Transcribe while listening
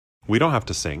We don't have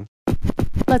to sing.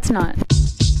 Let's not.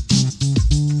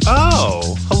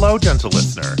 Oh, hello, gentle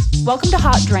listener. Welcome to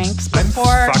Hot Drinks. I'm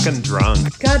fucking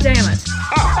drunk. God damn it.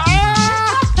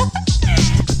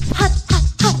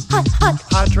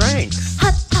 Hot drinks.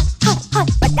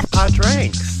 Hot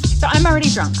drinks. So I'm already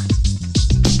drunk.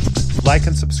 Like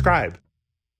and subscribe.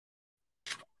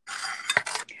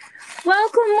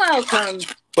 Welcome.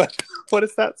 What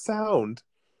is that sound?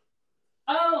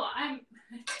 Oh,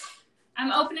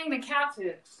 I'm opening the cat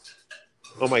food.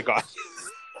 Oh my God.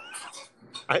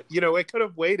 I could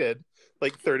have waited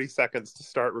like 30 seconds to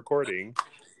start recording.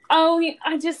 Oh,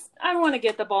 I want to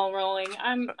get the ball rolling.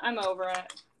 I'm over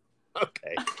it.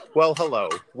 Okay. Well, hello.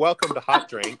 Welcome to Hot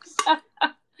Drinks,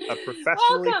 a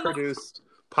professionally produced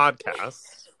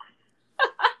podcast.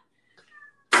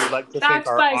 We'd like to thank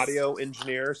our audio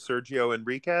engineer, Sergio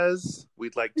Enriquez.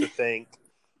 We'd like to thank...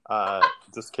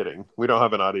 just kidding. We don't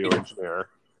have an audio engineer.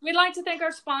 We'd like to thank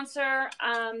our sponsor,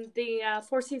 the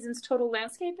Four Seasons Total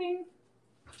Landscaping.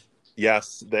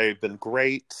 Yes, they've been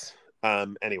great.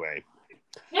 Anyway,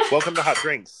 welcome to Hot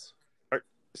Drinks.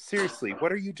 Seriously,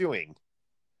 what are you doing?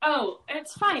 Oh,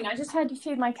 it's fine. I just had to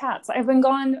feed my cats. I've been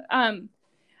gone.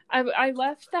 I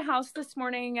left the house this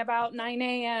morning about 9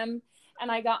 a.m.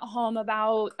 and I got home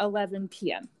about 11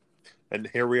 p.m. And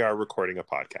here we are recording a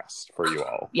podcast for you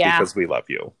all. Yeah. Because we love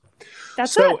you.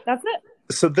 That's it.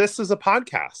 So this is a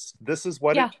podcast. This is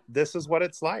what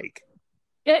it's like.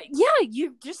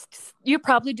 You're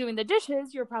probably doing the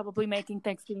dishes. You're probably making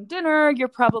Thanksgiving dinner. You're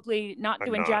probably not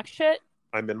doing jack shit.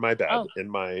 I'm in my bed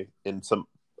in some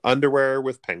underwear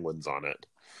with penguins on it.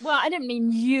 Well, I didn't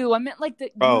mean you. I meant like the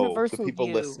universal the people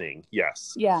you. listening.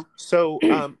 Yes. Yeah. So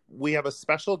we have a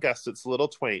special guest. It's Little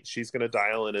Twain. She's going to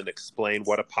dial in and explain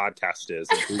what a podcast is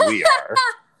and who we are.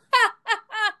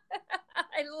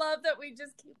 I love that we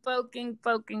just keep poking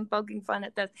fun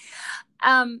at this.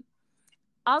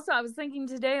 Also, I was thinking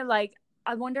today, like,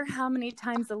 I wonder how many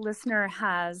times a listener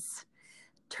has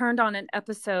turned on an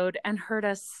episode and heard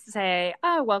us say,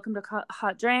 "Oh, welcome to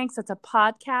Hot Drinks. It's a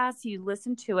podcast. You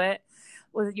listen to it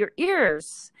with your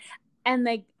ears," and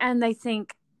they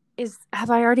think, have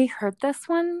I already heard this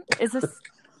one? Is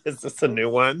this a new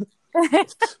one?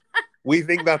 We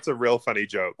think that's a real funny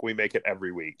joke. We make it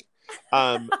every week.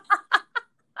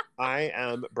 I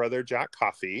am Brother Jack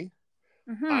Coffee.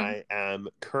 Mm-hmm. I am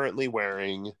currently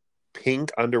wearing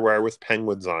pink underwear with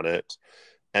penguins on it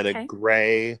and a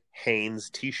gray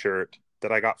Hanes t-shirt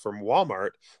that I got from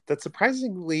Walmart that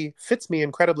surprisingly fits me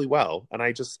incredibly well. And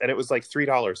it was like $3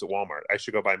 at Walmart. I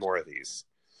should go buy more of these.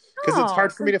 Because it's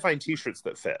hard for me to find t-shirts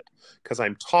that fit. Because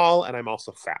I'm tall and I'm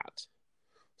also fat.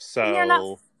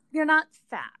 So you're not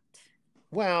fat.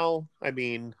 Well, I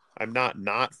mean, I'm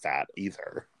not fat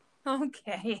either.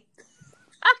 Okay.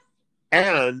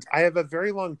 And I have a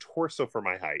very long torso for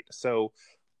my height. So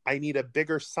I need a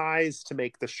bigger size to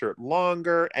make the shirt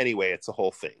longer. Anyway, it's a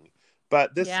whole thing.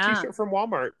 But this t-shirt from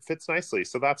Walmart fits nicely.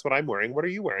 So that's what I'm wearing. What are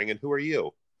you wearing and who are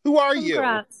you? Who are you?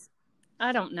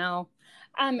 I don't know.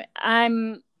 I'm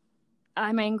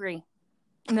angry.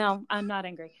 No, I'm not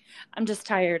angry. I'm just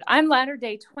tired. I'm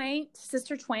Latter-day Twain,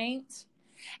 Sister Twain.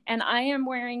 And I am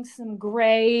wearing some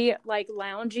gray, like,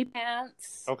 loungy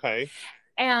pants. Okay.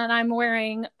 And I'm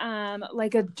wearing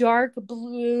like a dark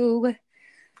blue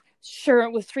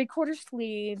shirt with 3/4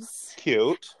 sleeves.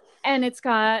 Cute. And it's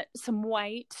got some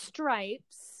white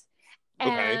stripes.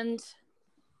 Okay. And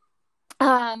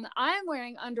I'm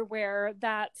wearing underwear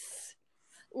that's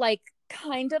like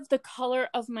kind of the color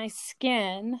of my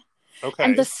skin. Okay.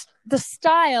 And the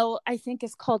style, I think,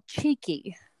 is called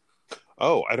cheeky.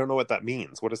 Oh, I don't know what that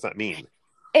means. What does that mean?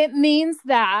 It means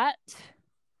that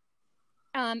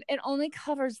it only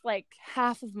covers like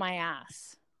half of my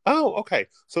ass. Oh, okay.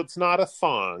 So it's not a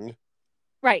thong.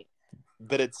 Right.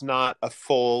 But it's not a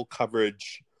full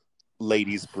coverage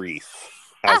ladies brief,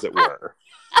 as it were.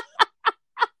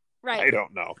 Right. I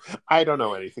don't know. I don't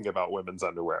know anything about women's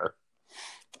underwear.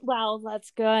 Well,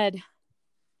 that's good.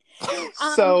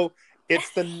 So it's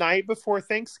the night before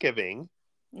Thanksgiving.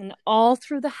 And all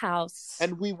through the house.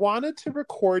 And we wanted to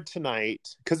record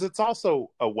tonight because it's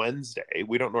also a Wednesday.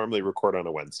 We don't normally record on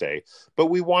a Wednesday. But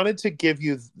we wanted to give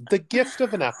you the gift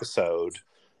of an episode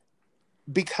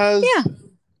because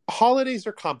holidays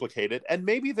are complicated. And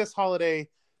maybe this holiday,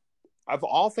 of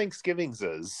all Thanksgivings,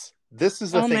 this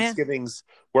is the Thanksgivings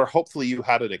where hopefully you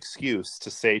had an excuse to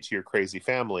say to your crazy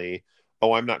family,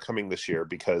 "Oh, I'm not coming this year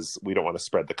because we don't want to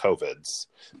spread the COVIDs."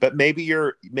 But maybe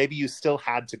you still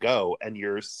had to go and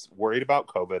you're worried about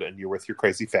COVID and you're with your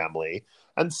crazy family.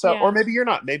 And so, or maybe you're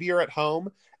not, maybe you're at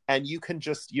home and you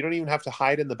don't even have to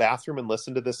hide in the bathroom and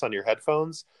listen to this on your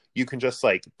headphones. You can just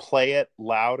like play it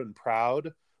loud and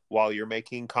proud while you're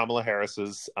making Kamala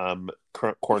Harris's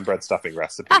cornbread stuffing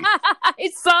recipe. I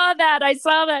saw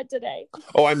that today.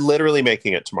 Oh, I'm literally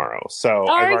making it tomorrow. So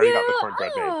I've already got the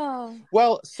cornbread made.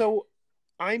 Well, so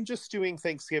I'm just doing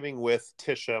Thanksgiving with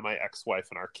Tisha, my ex-wife,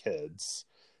 and our kids.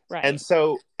 Right. And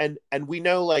so, and we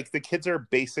know, like, the kids are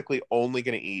basically only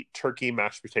going to eat turkey,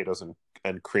 mashed potatoes,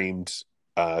 and creamed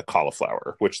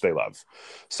cauliflower, which they love.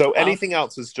 So anything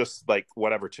else is just like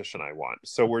whatever Tish and I want.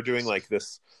 So we're doing like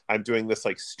this. I'm doing this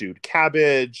like stewed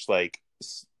cabbage. Like,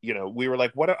 you know, we were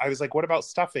like, what? I was like, what about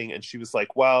stuffing? And she was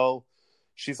like, well,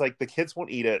 she's like, the kids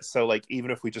won't eat it. So like,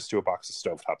 even if we just do a box of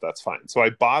stovetop, that's fine. So I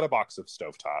bought a box of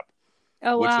stovetop.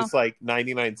 Oh, which wow. is like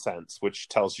 99 cents, which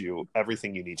tells you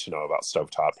everything you need to know about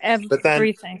stovetop. Everything. But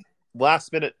then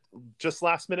last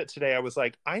minute today, I was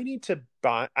like, I need to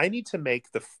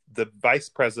make the vice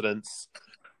president's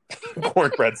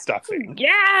cornbread stuffing.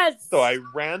 Yes. So I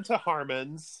ran to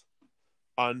Harmon's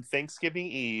on Thanksgiving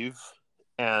Eve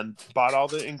and bought all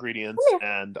the ingredients,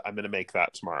 and I'm going to make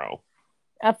that tomorrow.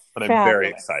 And I'm very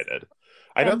excited.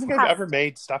 I don't think I've ever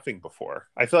made stuffing before.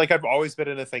 I feel like I've always been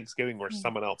in a Thanksgiving where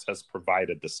someone else has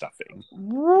provided the stuffing.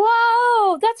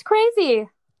 Whoa, that's crazy.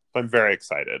 I'm very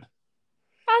excited.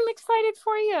 I'm excited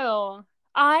for you.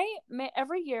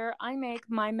 Every year I make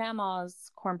my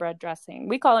mama's cornbread dressing.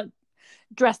 We call it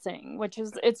dressing, which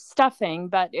is it's stuffing,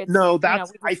 but it's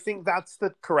I think that's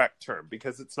the correct term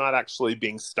because it's not actually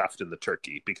being stuffed in the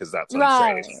turkey because that's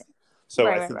unsafe. Right. So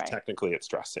I think technically it's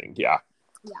dressing. Yeah.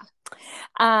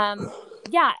 Yeah.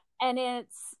 Yeah, and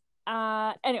it's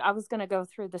anyway, I was going to go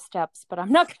through the steps, but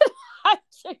I'm not going to. I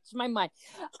changed my mind.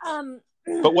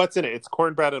 But what's in it? It's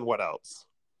cornbread and what else?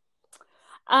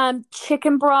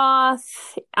 Chicken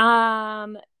broth,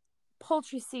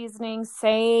 poultry seasoning,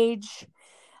 sage,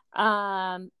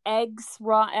 eggs,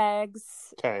 raw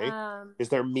eggs. Okay. Is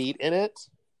there meat in it?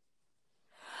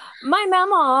 My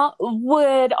mama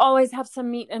would always have some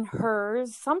meat in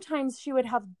hers. Sometimes she would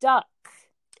have duck.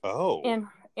 Oh.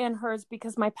 In hers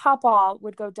because my papa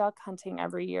would go duck hunting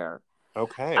every year.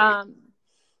 Okay.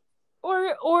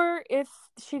 Or if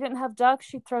she didn't have duck,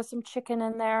 she'd throw some chicken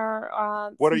in there.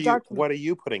 What are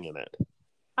you putting in it?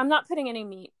 I'm not putting any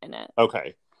meat in it.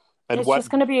 Okay. And it's just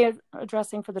going to be a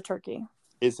dressing for the turkey.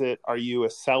 Are you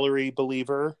a celery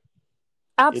believer?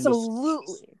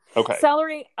 Absolutely. Okay.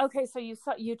 Celery. Okay. So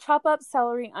you chop up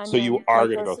celery, onion. So you are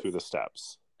going to go through the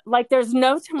steps. Like there's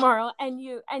no tomorrow. And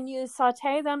you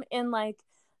saute them in like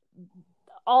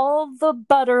all the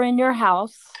butter in your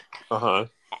house. Uh-huh.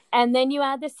 And then you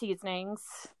add the seasonings.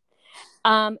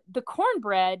 The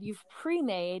cornbread you've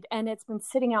pre-made and it's been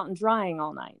sitting out and drying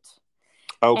all night.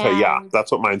 Okay, yeah.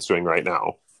 That's what mine's doing right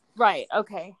now. Right,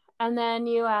 okay. And then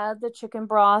you add the chicken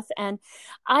broth. And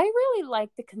I really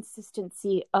like the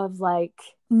consistency of like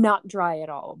not dry at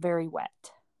all. Very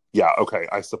wet. Yeah, okay.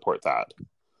 I support that.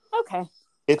 Okay.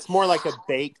 It's more like a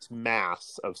baked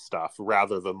mass of stuff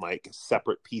rather than like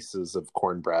separate pieces of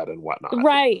cornbread and whatnot.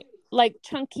 Right. Like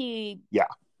chunky. Yeah.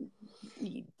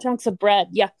 Chunks of bread.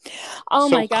 Yeah. Oh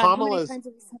my God. How many kinds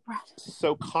of bread?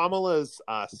 So Kamala's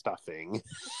stuffing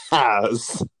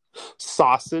has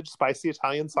spicy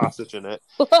Italian sausage in it.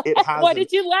 What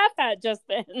did you laugh at just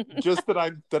then? Just that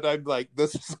I'm like,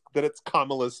 that it's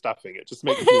Kamala's stuffing. It just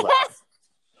makes me laugh.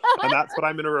 And that's what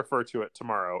I'm going to refer to it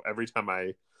tomorrow. Every time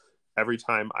I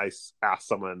ask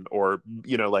someone, or,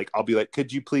 you know, like, I'll be like,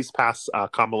 could you please pass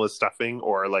Kamala's stuffing?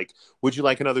 Or like, would you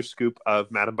like another scoop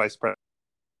of Madam Vice President?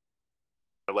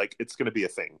 Like, it's going to be a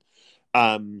thing.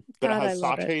 But it has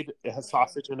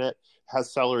sausage in it,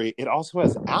 has celery. It also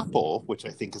has apple, which I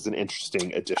think is an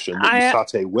interesting addition that you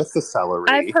saute with the celery.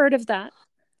 I've heard of that.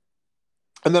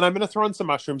 And then I'm going to throw in some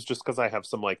mushrooms just because I have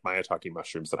some like maitake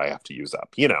mushrooms that I have to use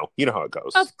up. You know how it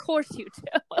goes. Of course you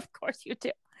do. Of course you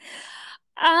do.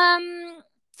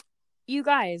 You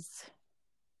guys,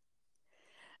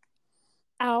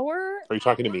 are you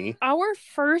talking to me? Our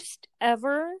first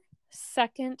ever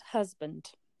second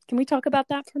husband. Can we talk about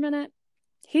that for a minute?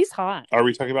 He's hot. Are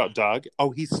we talking about Doug?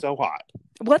 Oh, he's so hot.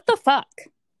 What the fuck?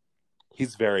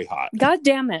 He's very hot. God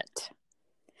damn it.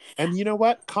 And you know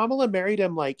what? Kamala married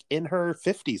him like in her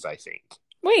 50s, I think.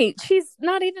 Wait, she's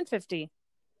not even 50.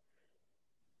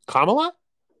 Kamala?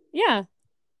 Yeah.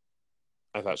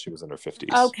 I thought she was in her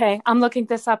 50s. Okay, I'm looking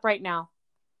this up right now.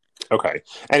 Okay.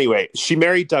 Anyway, she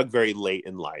married Doug very late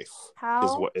in life.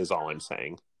 How? Is all I'm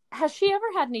saying. Has she ever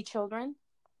had any children?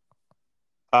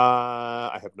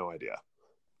 I have no idea.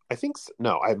 I think so.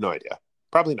 No, I have no idea.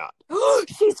 Probably not.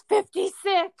 She's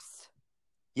 56.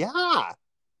 Yeah.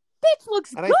 Bitch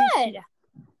looks good.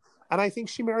 I think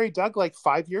she married Doug like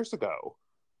 5 years ago.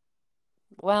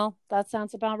 Well, that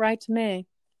sounds about right to me.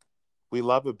 We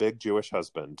love a big Jewish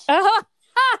husband.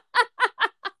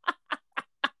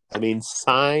 I mean,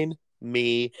 sign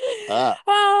me up.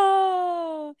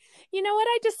 Oh, you know what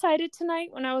I decided tonight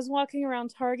when I was walking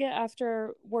around Target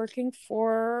after working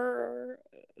for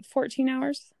 14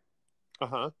 hours?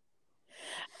 Uh-huh.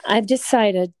 I've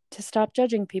decided to stop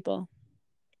judging people.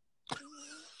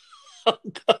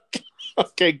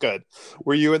 Okay, good.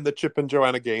 Were you in the Chip and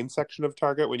Joanna Gaines section of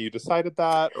Target when you decided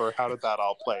that, or how did that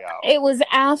all play out? It was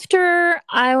after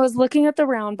I was looking at the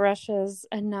round brushes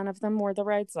and none of them were the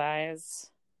right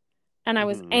size. And I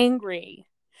was angry.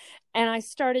 And I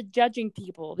started judging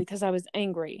people because I was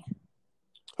angry.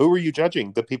 Who were you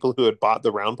judging? The people who had bought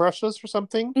the round brushes or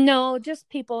something? No, just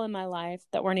people in my life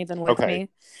that weren't even with me.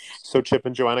 So Chip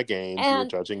and Joanna Gaines, you were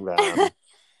judging them. And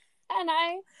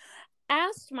I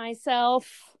asked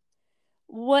myself,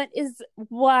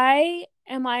 why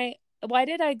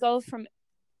did I go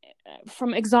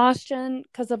from exhaustion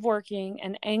because of working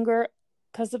and anger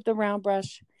because of the round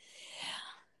brush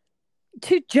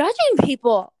to judging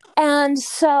people? And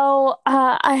so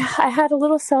I had a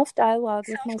little self-dialogue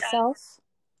with myself.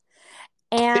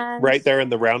 And right there in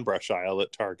the round brush aisle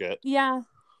at Target. Yeah.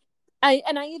 I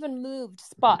even moved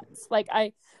spots. Like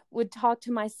I would talk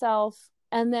to myself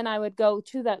and then I would go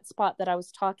to that spot that I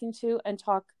was talking to and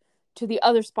talk to the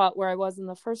other spot where I was in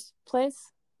the first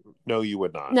place. No, you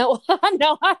would not. No,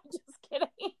 no, I'm just kidding.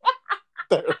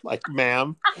 They're like,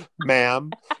 ma'am,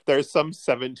 there's some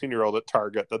 17-year-old at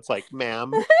Target that's like,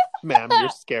 ma'am, you're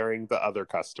scaring the other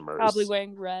customers. Probably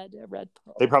wearing a red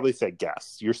pearl. They probably say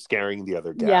guests. You're scaring the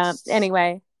other guests. Yeah,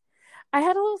 anyway. I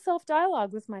had a little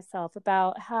self-dialogue with myself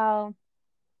about how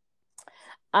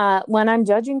when I'm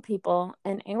judging people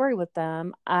and angry with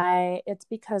them, it's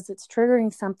because it's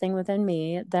triggering something within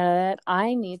me that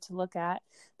I need to look at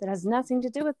that has nothing to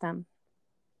do with them.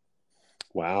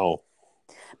 Wow.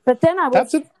 But then I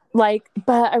was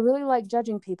but I really like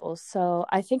judging people, so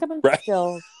I think I'm going to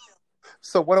still.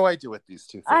 So what do I do with these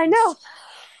two things? I know.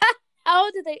 How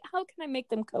can I make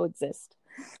them coexist?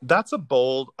 That's a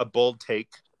bold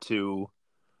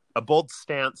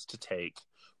stance to take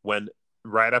when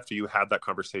right after you had that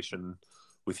conversation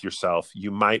with yourself,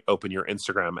 you might open your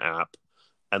Instagram app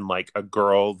and like a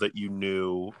girl that you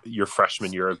knew your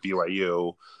freshman year of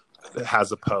BYU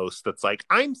has a post that's like,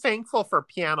 I'm thankful for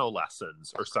piano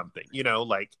lessons or something,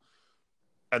 like,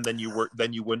 and then you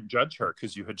wouldn't judge her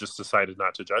because you had just decided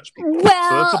not to judge people.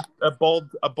 Well, so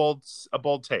that's a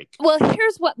bold take. Well,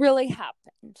 here's what really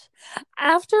happened.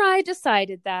 After I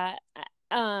decided that,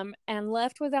 and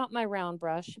left without my round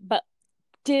brush, but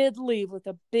did leave with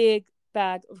a big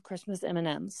bag of Christmas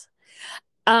M&Ms.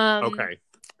 Okay.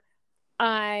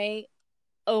 I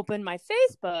opened my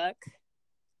Facebook,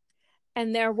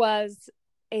 and there was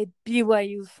a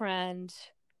BYU friend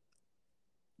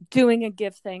doing a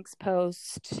give thanks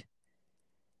post,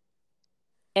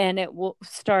 and it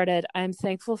started, I'm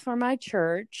thankful for my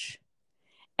church,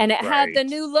 and it had the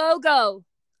new logo.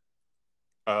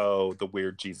 Oh, the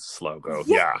weird Jesus logo.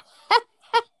 Yeah.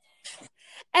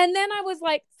 And then I was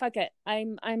like, fuck it.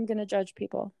 I'm going to judge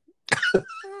people. I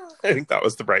think that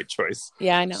was the right choice.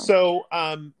 Yeah, I know. So,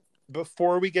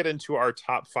 before we get into our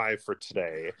top 5 for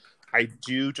today, I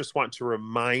do just want to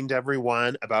remind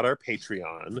everyone about our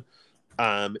Patreon.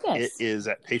 Yes. It is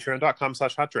at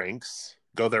patreon.com/hotdrinks.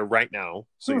 Go there right now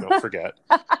so you don't forget.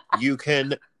 You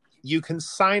can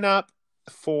sign up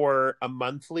for a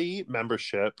monthly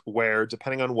membership where,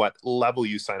 depending on what level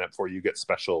you sign up for, you get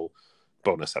special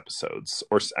bonus episodes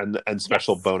and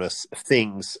special bonus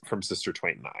things from Sister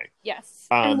Twain and I. Yes.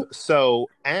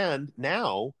 And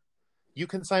now you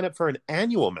can sign up for an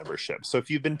annual membership. So if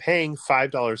you've been paying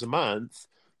 $5 a month,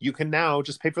 you can now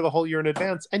just pay for the whole year in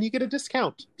advance and you get a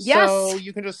discount. Yes. So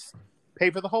you can just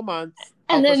pay for the whole month,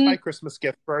 help us buy Christmas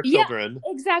gifts for our children.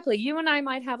 Exactly. You and I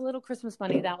might have a little Christmas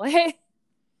money that way.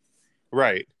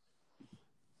 Right.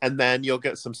 And then you'll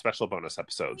get some special bonus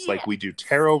episodes. Like we do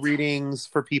tarot readings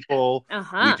for people.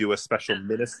 We do a special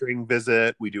ministering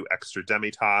visit. We do extra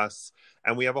demi-tasse.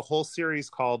 And we have a whole series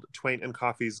called Twain and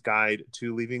Coffee's Guide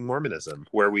to Leaving Mormonism,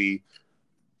 where we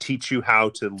teach you how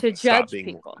to judge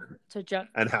people.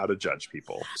 And how to judge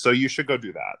people. So you should go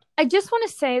do that. I just want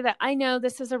to say that I know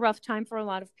this is a rough time for a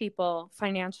lot of people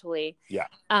financially. Yeah.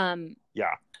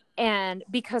 And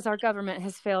because our government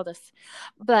has failed us.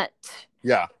 But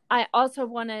yeah, I also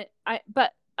want to,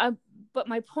 but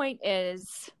my point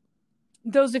is,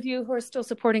 those of you who are still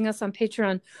supporting us on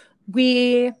Patreon,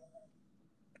 we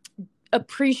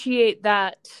appreciate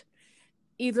that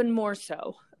even more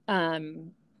so.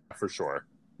 For sure.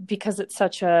 Because it's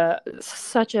such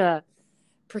a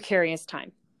precarious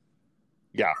time.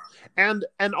 Yeah. And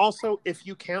also, if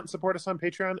you can't support us on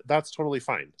Patreon, that's totally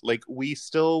fine. Like, we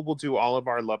still will do all of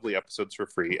our lovely episodes for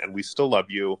free, and we still love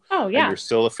you. Oh, And yeah. you're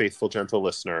still a faithful, gentle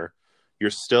listener.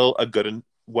 You're still a good and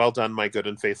well done, my good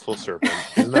and faithful servant.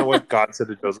 Isn't that what God said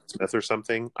to Joseph Smith or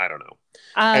something? I don't know.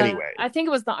 Anyway. I think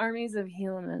it was the armies of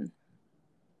Helaman.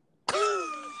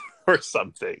 Or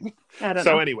something. I don't know.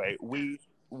 So anyway,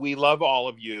 we love all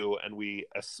of you, and we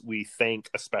thank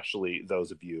especially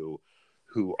those of you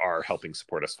who are helping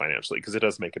support us financially, because it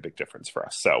does make a big difference for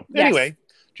us. So anyway, do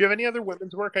you have any other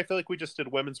women's work? I feel like we just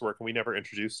did women's work and we never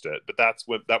introduced it, but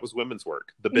that was women's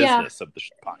work, the business of the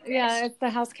podcast. Yeah, it's the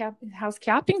house capping.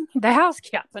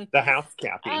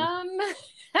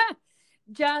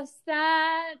 Just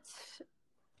that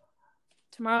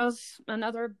tomorrow's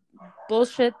another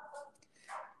bullshit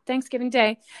Thanksgiving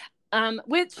Day,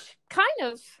 which kind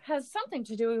of has something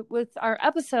to do with our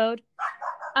episode.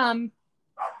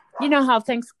 You know how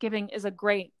Thanksgiving is a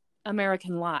great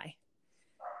American lie.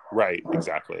 Right,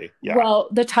 exactly. Yeah. Well,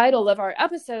 the title of our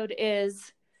episode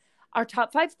is our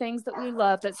top 5 things that we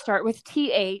love that start with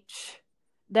TH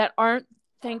that aren't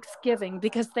Thanksgiving,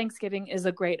 because Thanksgiving is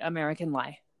a great American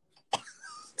lie.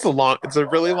 It's a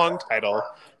really long title.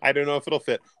 I don't know if it'll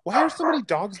fit. Why are so many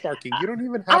dogs barking? You don't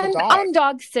even have a dog. I'm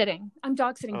dog sitting. Oh,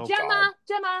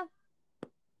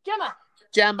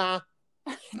 Gemma.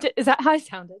 Is that how I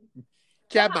sounded?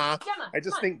 Gemma. I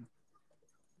just think,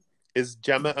 is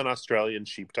Gemma an Australian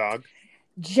sheepdog?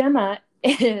 Gemma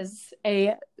is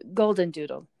a golden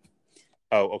doodle.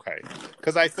 Oh, okay.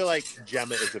 Because I feel like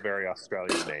Gemma is a very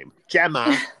Australian name.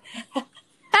 Gemma.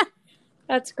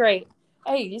 That's great.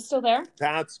 Hey, you still there?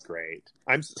 That's great.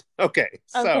 Okay.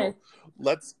 So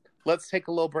let's take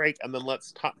a little break, and then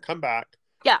let's come back.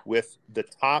 Yeah. With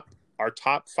our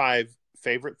top 5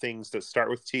 favorite things that start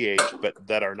with TH, but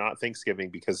that are not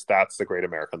Thanksgiving, because that's the Great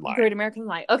American Lie. Great American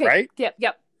Lie. Okay. Right? Yep.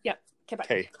 Okay, bye.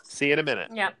 Okay. See you in a minute.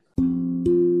 Yep.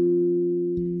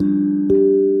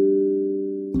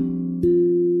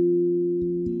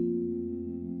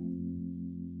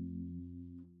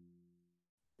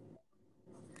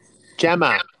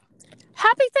 Gemma.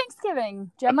 Happy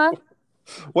Thanksgiving, Gemma.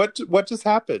 What just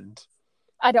happened?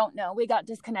 I don't know. We got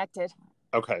disconnected.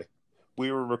 Okay.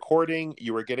 We were recording.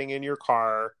 You were getting in your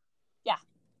car. Yeah.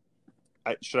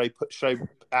 Should I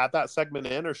add that segment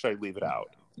in, or should I leave it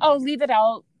out? Oh, leave it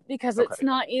out, because it's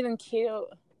not even cute.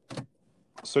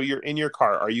 So you're in your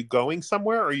car. Are you going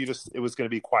somewhere, or it was going to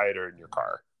be quieter in your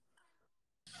car?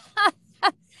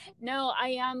 No, I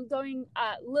am going.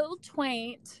 Lil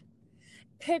Twain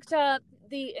picked up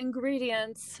the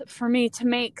ingredients for me to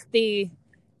make the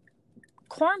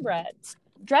cornbread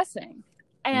dressing.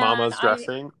 And Mama's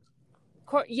dressing?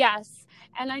 Yes.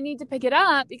 And I need to pick it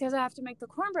up because I have to make the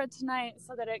cornbread tonight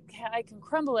so that I can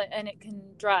crumble it and it can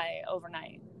dry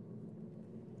overnight.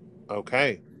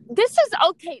 Okay. This is why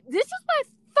I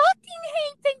fucking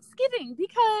hate Thanksgiving,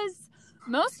 because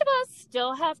most of us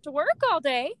still have to work all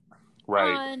day.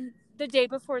 Right. On the day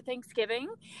before Thanksgiving.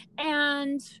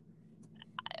 And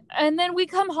then we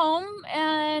come home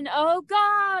and, oh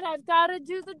God, I've got to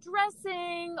do the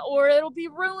dressing or it'll be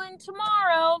ruined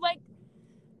tomorrow. Like,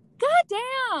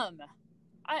 goddamn.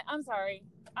 I'm sorry.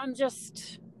 I'm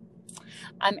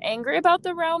angry about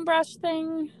the round brush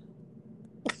thing.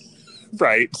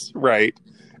 Right.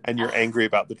 And you're angry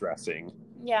about the dressing.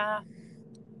 Yeah.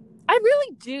 I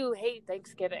really do hate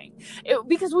Thanksgiving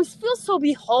because we feel so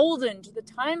beholden to the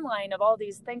timeline of all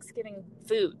these Thanksgiving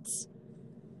foods.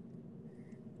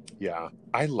 Yeah,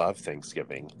 I love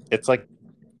Thanksgiving. It's like...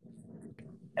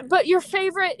 But your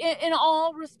favorite in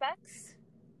all respects?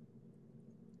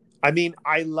 I mean,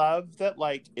 I love that,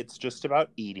 like, it's just about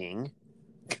eating,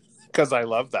 because I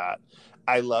love that.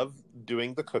 I love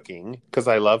doing the cooking, because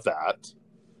I love that.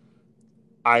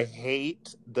 I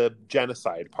hate the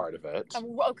genocide part of it.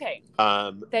 Okay.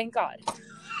 Thank God.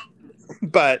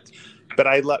 But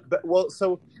I love...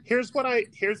 so... Here's what I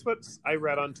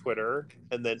read on Twitter,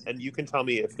 and you can tell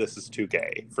me if this is too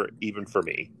gay even for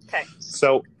me. Okay.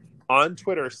 So on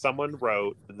Twitter, someone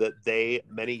wrote that they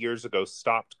many years ago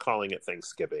stopped calling it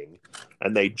Thanksgiving,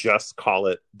 and they just call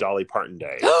it Dolly Parton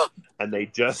Day, and they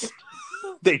just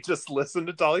listen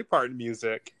to Dolly Parton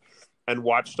music and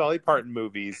watch Dolly Parton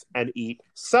movies and eat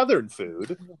Southern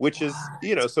food, which is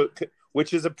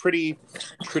which is a pretty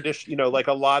tradition, like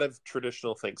a lot of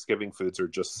traditional Thanksgiving foods are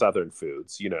just Southern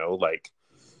foods, like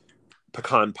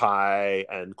pecan pie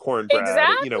and cornbread,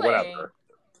 exactly. Whatever.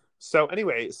 So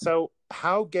anyway,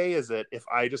 how gay is it if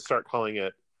I just start calling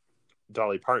it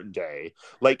Dolly Parton Day?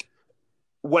 Like,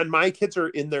 when my kids are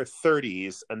in their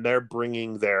 30s and they're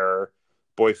bringing their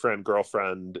boyfriend,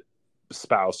 girlfriend,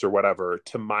 spouse or whatever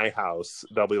to my house,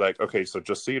 they'll be like, okay, so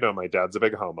just so you know, my dad's a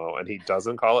big homo and he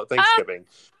doesn't call it Thanksgiving.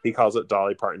 He calls it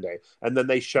Dolly Parton Day. And then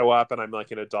they show up and I'm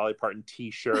like in a Dolly Parton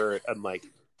t-shirt and like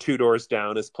Two Doors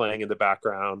Down is playing in the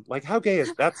background. Like, how gay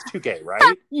is that's too gay,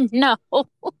 right? No.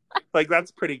 Like,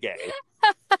 that's pretty gay.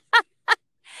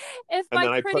 If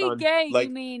by pretty gay you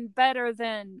mean better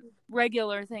than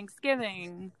regular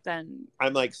Thanksgiving, then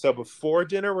I'm like, so before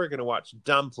dinner we're gonna watch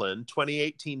Dumplin',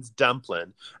 2018's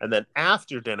Dumplin', and then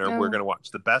after dinner we're gonna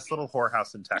watch The Best Little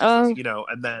Whorehouse in Texas, you know,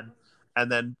 and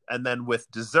then with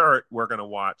dessert we're gonna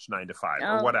watch 9 to 5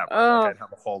 or whatever. Like, I'd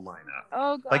have a whole lineup.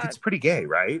 Oh God. Like, it's pretty gay,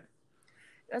 right?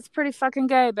 That's pretty fucking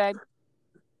gay, babe.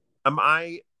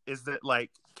 Is it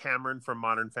like Cameron from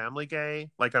Modern Family gay?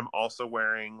 Like, I'm also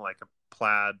wearing like a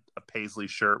paisley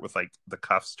shirt with like the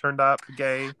cuffs turned up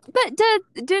gay. But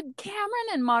did Cameron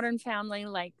in Modern Family,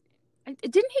 like,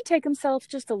 didn't he take himself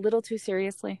just a little too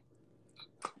seriously?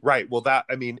 Right. Well,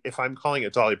 if I'm calling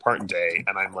it Dolly Parton Day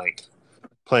and I'm like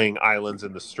playing Islands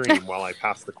in the Stream while I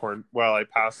pass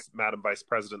Madam Vice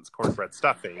President's cornbread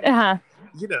stuffing,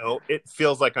 you know, it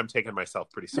feels like I'm taking myself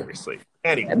pretty seriously.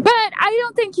 Anyway. But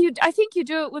I think you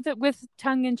do it with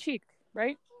tongue in cheek,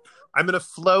 right? I'm gonna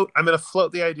float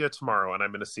the idea tomorrow and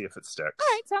I'm gonna see if it sticks. All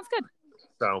right, sounds good.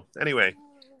 So anyway,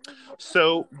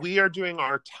 so we are doing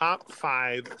our top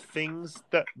 5 things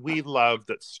that we love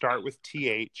that start with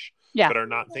TH, but are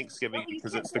not Thanksgiving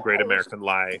because it's the Great American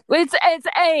Lie. It's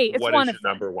A. It's what one is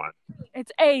your number one?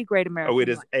 It's A Great American. Oh, it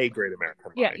is A Great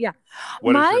American Lie. Yeah.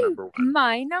 What is your number one?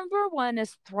 My number one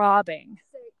is Throbbing.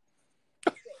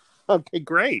 Okay,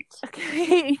 great.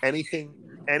 Okay. Anything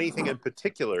in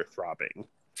particular Throbbing?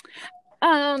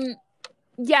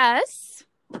 Yes.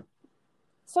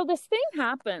 So this thing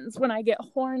happens when I get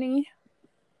horny.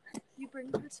 You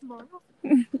bring her tomorrow?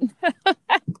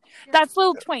 That's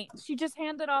Little Twain. She just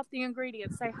handed off the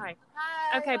ingredients. Say hi.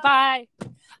 Hi. Okay, bye.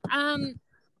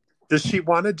 Does she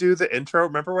want to do the intro?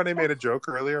 Remember when I made a joke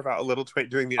earlier about Little Twain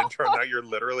doing the intro? Now you're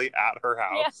literally at her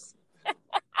house. Yeah.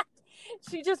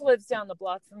 She just lives down the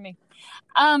block from me.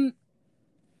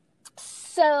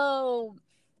 So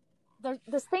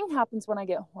this thing happens when I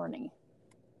get horny.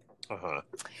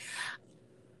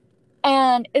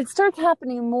 And it starts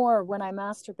happening more when I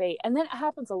masturbate. And then it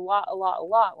happens a lot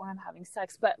when I'm having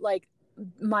sex. But like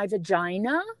my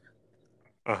vagina,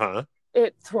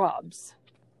 it throbs.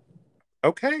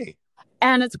 Okay.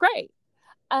 And it's great.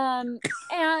 And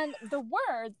the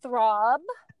word throb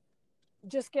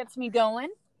just gets me going.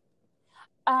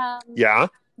 Yeah.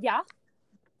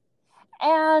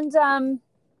 And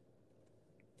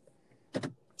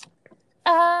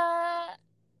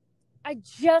I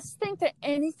just think that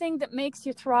anything that makes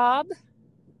you throb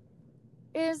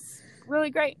is really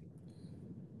great.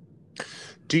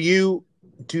 Do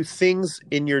things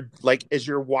in your, like, as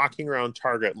you're walking around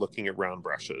Target looking at round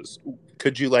brushes,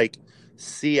 could you like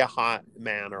see a hot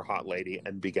man or hot lady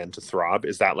and begin to throb?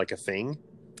 Is that like a thing?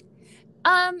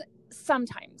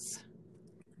 Sometimes.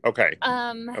 Okay.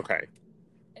 Okay.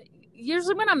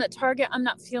 Usually when I'm at Target, I'm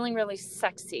not feeling really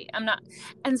sexy.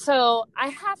 And so I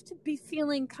have to be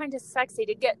feeling kind of sexy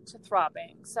to get to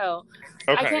throbbing. So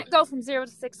I can't go from 0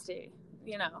 to 60,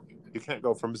 you know. You can't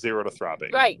go from 0 to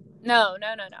throbbing. Right. No.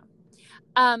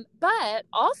 But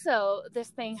also this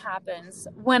thing happens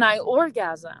when I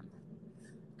orgasm.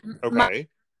 Okay.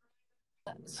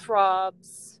 My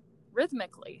throbs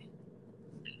rhythmically.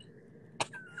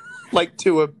 Like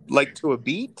to a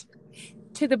beat?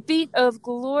 To the beat of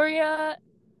Gloria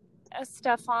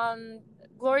Estefan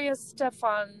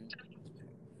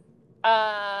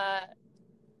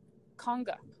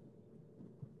conga.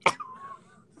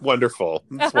 Wonderful.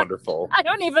 That's wonderful. I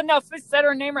don't even know if I said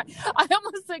her name right. I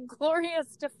almost said Gloria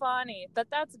Stefani, but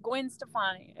that's Gwen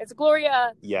Stefani. It's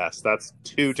Gloria. Yes, that's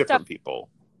two different people.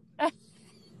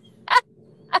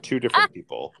 2 different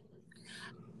people.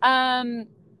 And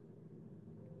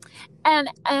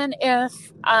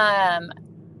if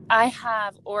I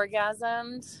have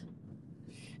orgasmed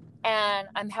and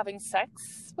I'm having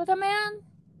sex with a man,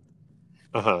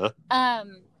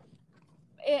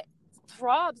 it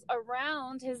throbs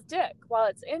around his dick while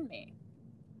it's in me.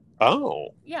 Oh.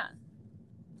 Yeah.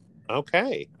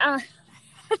 Okay.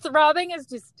 Throbbing is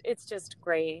just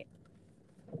great.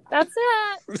 That's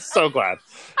it. I'm so glad.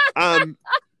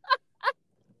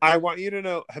 I want you to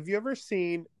know, have you ever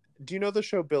seen, do you know the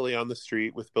show Billy on the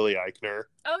Street with Billy Eichner?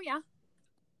 Oh, yeah.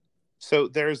 So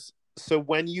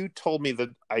when you told me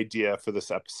the idea for this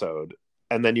episode,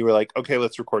 and then you were like, okay,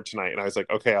 let's record tonight. And I was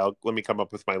like, okay, let me come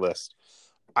up with my list.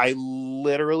 I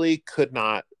literally could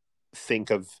not think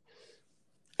of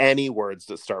any words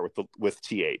that start with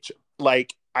TH.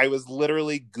 Like, I was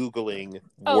literally Googling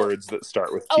words that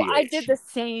start with TH. Oh, I did the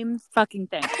same fucking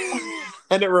thing.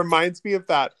 And it reminds me of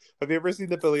that. Have you ever seen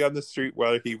the Billy on the Street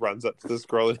where he runs up to this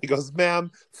girl and he goes,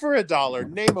 "Ma'am, for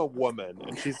 $1, name a woman."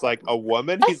 And she's like, "A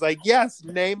woman?" He's like, "Yes,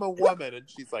 name a woman." And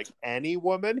she's like, "Any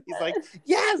woman?" He's like,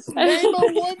 "Yes, name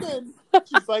a woman."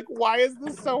 She's like, "Why is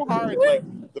this so hard?" Like,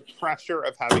 the pressure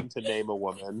of having to name a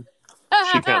woman.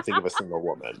 She can't think of a single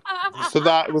woman. So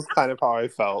that was kind of how I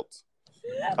felt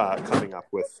coming up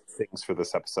with things for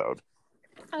this episode.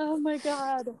 Oh my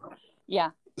God. Yeah.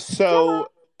 So,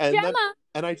 Gemma.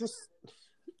 And I just,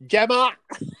 Gemma!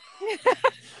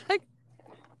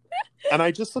 And I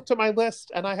just looked at my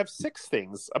list and I have 6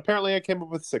 things. Apparently I came up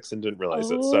with 6 and didn't realize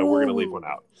it. So we're going to leave one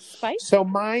out. Spicy. So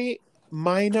my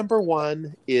number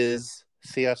 1 is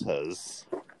theaters.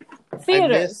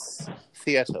 Theaters. I miss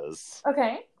theaters.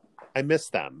 Okay. I miss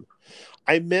them.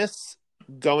 I miss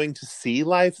going to see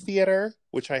live theater,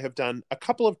 which I have done. A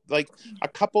couple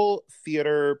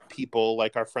theater people,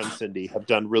 like our friend Cindy, have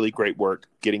done really great work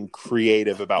getting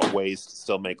creative about ways to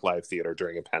still make live theater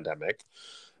during a pandemic.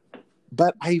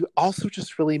 But I also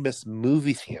just really miss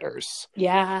movie theaters.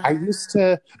 Yeah. I used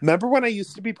to remember when I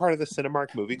used to be part of the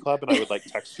Cinemark Movie Club, and I would like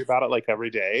text you about it like every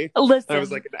day. Listen. And I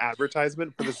was like an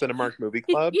advertisement for the Cinemark Movie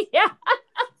Club. Yeah.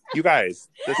 You guys,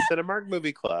 the Cinemark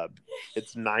Movie Club,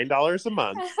 it's $9 a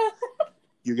month.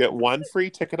 You get 1 free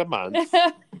ticket a month.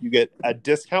 You get a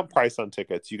discount price on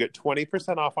tickets. You get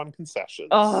 20% off on concessions.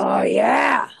 Oh,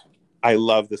 yeah. I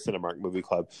love the Cinemark Movie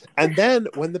Club. And then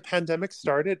when the pandemic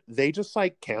started, they just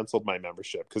like canceled my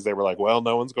membership because they were like, well,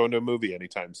 no one's going to a movie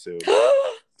anytime soon.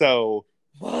 So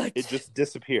it just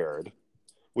disappeared,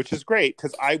 which is great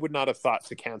because I would not have thought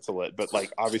to cancel it. But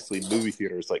like, obviously movie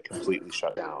theaters like completely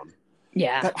shut down.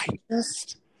 Yeah. But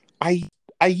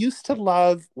I used to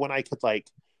love when I could like,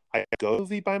 I'd go to a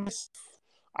movie by myself.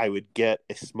 I would get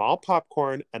a small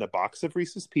popcorn and a box of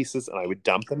Reese's Pieces, and I would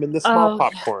dump them in the small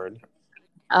popcorn.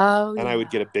 And I would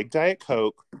get a big Diet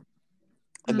Coke,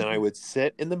 and then I would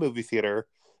sit in the movie theater,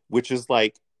 which is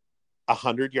like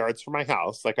 100 yards from my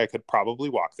house. Like I could probably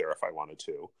walk there if I wanted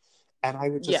to. And I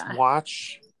would just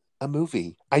watch a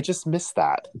movie. I just miss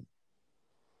that.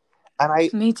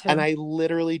 And Me too. And I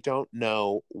literally don't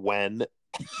know when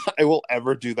I will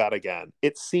ever do that again.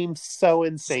 It seems so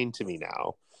insane to me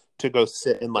now to go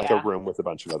sit in like a room with a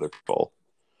bunch of other people.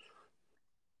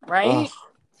 Right?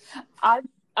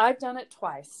 I've done it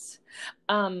twice.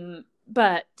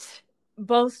 But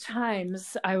both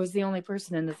times I was the only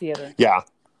person in the theater. Yeah.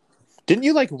 Didn't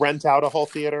you like rent out a whole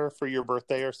theater for your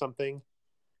birthday or something?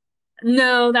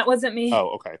 No, that wasn't me.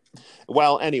 Oh, okay.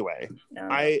 Well, anyway, No.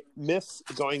 I miss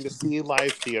going to see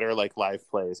live theater, like live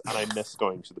plays, and I miss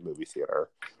going to the movie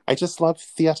theater. I just love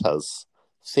theaters.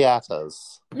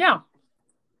 Theaters. Yeah,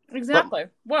 exactly.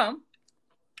 Well,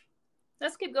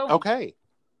 let's keep going. Okay.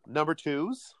 Number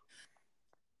 2s?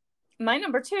 My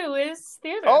number 2 is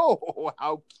theater. Oh,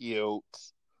 how cute.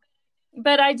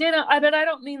 But I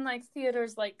don't mean like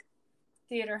theaters, like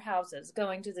theater houses,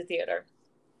 going to the theater.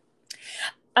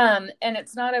 And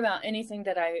it's not about anything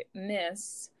that I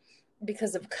miss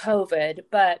because of COVID,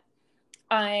 but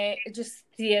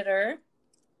theater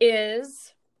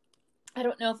is, I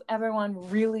don't know if everyone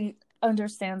really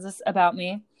understands this about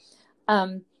me.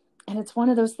 And it's one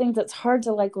of those things that's hard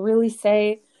to like really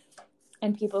say,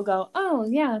 and people go, "Oh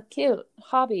yeah, cute,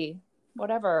 hobby,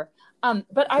 whatever."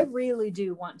 But I really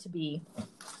do want to be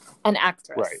an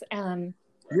actress. Right.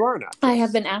 You are an actress. I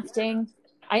have been acting.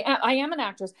 I am an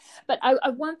actress, but I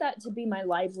want that to be my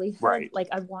livelihood. Right. Like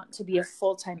I want to be a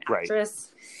full-time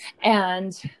actress.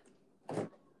 Right.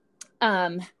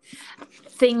 And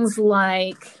things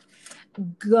like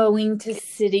going to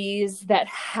cities that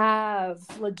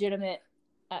have legitimate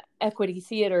equity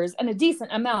theaters and a decent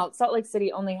amount. Salt Lake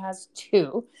City only has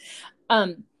 2.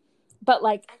 But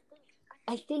like,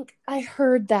 I think I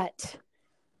heard that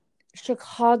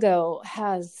Chicago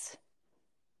has,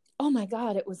 oh my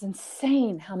God, it was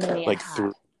insane how many like it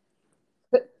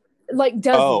had. Like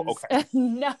dozens. Oh, okay.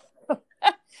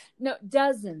 No,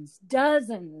 dozens.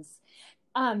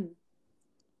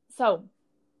 So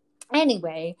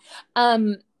anyway,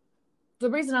 the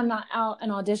reason I'm not out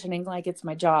and auditioning like it's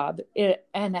my job,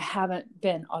 and I haven't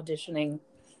been auditioning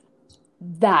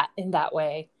in that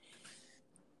way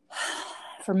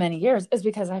for many years, is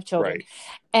because I have children. Right.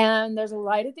 And there's a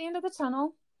light at the end of the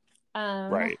tunnel.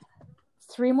 Right.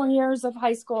 3 more years of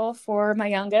high school for my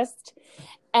youngest.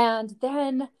 And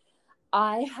then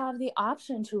I have the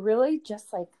option to really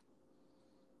just like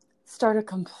start a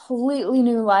completely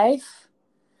new life,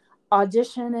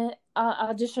 audition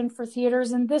for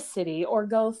theaters in this city, or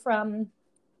go from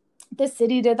this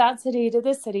city to that city to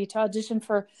this city to audition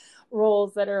for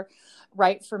roles that are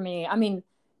right for me. I mean,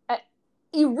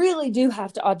 you really do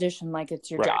have to audition like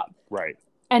it's your job. Right.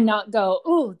 And not go,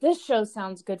 "Ooh, this show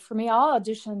sounds good for me. I'll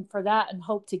audition for that and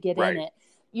hope to get in it."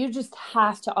 You just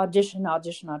have to audition.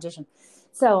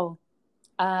 So,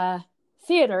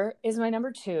 theater is my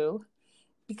number 2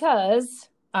 because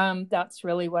that's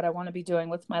really what I want to be doing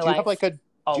with my life. Do you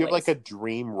have like a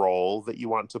dream role that you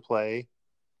want to play?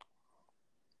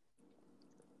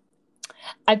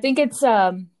 I think it's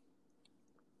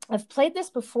I've played this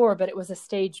before, but it was a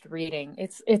staged reading.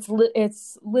 It's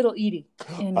Little Edie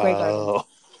in Grey Gardens.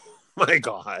 Oh my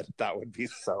God, that would be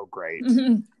so great.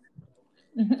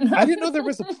 I didn't know there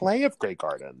was a play of Grey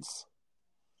Gardens.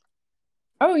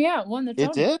 Oh yeah, it won the Tony.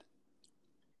 It did?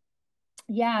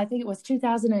 Yeah, I think it was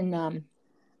 2000 and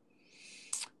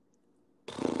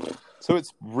So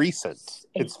it's recent.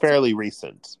 It's fairly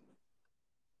recent.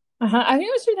 I think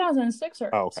it was 2006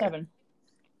 or okay. 7.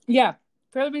 Yeah,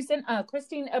 fairly recent.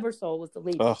 Christine Ebersole was the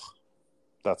lead. Ugh,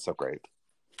 that's so great.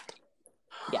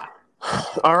 Yeah.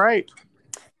 All right.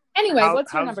 Anyway,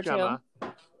 what's your number Gemma? 2?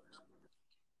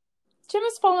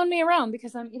 Gemma's following me around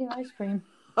because I'm eating ice cream.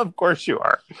 Of course you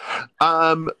are.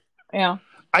 Yeah.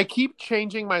 I keep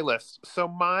changing my list. So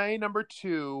my number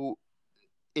 2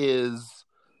 is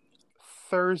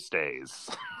Thursdays.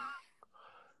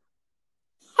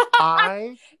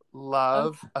 I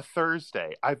love a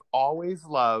Thursday. I've always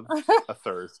loved a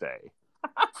Thursday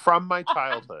from my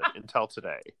childhood until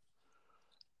today.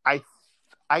 I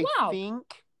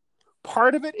think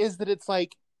part of it is that it's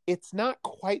like, it's not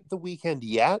quite the weekend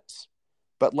yet,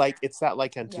 but like it's that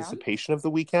like anticipation of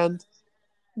the weekend.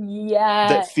 Yeah.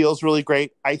 That feels really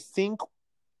great. I think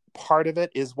part of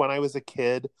it is when I was a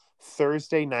kid,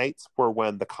 Thursday nights were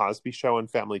when The Cosby Show and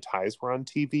Family Ties were on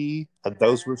TV, and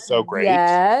those were so great.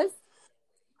 Yes.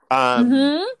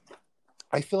 I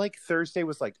feel like Thursday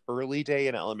was like early day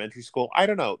in elementary school. I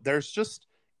don't know. There's just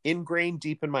ingrained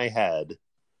deep in my head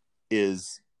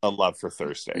is a love for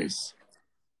Thursdays.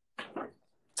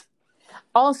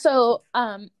 Also,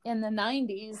 in the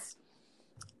 90s,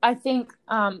 I think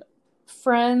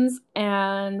Friends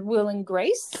and Will and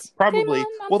Grace. Probably.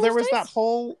 Well, there was that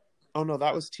whole. Oh no,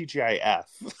 that was TGIF.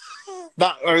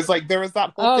 I was like, there was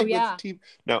that whole thing with TV.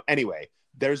 No, anyway,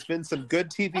 there's been some good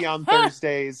TV on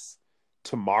Thursdays.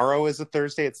 Tomorrow is a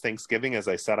Thursday. It's Thanksgiving. As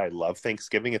I said, I love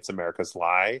Thanksgiving. It's America's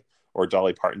Lie, or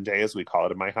Dolly Parton Day, as we call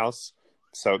it in my house.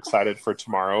 So excited for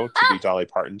tomorrow to be Dolly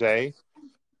Parton Day.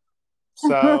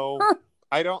 So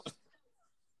I don't.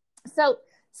 So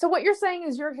what you're saying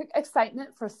is your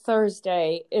excitement for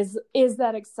Thursday is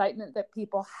that excitement that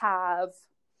people have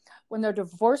when their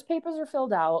divorce papers are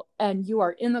filled out and you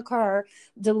are in the car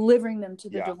delivering them to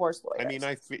the divorce lawyer. I mean,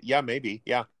 maybe.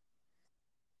 Yeah.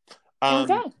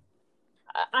 Okay.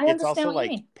 I understand it's also what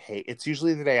like you mean. It's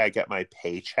usually the day I get my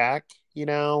paycheck,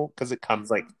 because it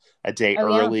comes like a day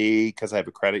early because I have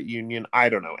a credit union. I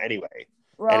don't know. Anyway,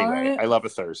 I love a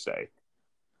Thursday.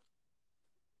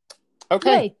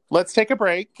 Okay, let's take a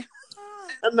break.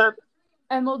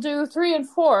 And we'll do 3 and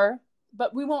 4,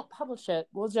 but we won't publish it.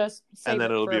 We'll just save and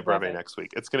then it'll be a breve next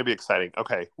week. It's going to be exciting.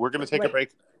 Okay, we're going to take a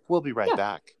break. We'll be right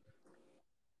back.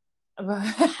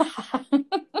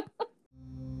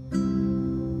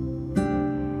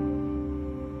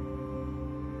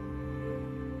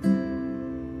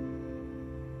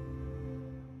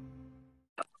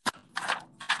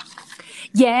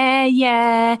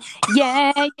 Yeah.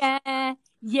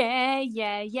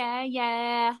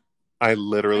 I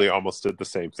literally almost did the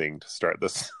same thing to start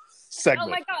this segment.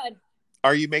 Oh my God.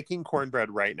 Are you making cornbread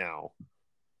right now?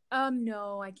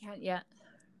 No, I can't yet.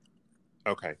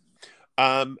 Okay.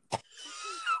 Well,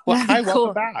 hi,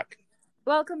 welcome back.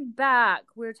 Welcome back.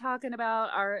 We're talking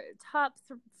about our top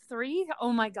 3.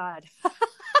 Oh my God.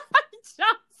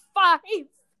 Top 5.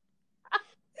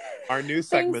 Our new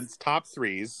segments, top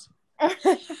 3s.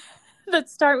 That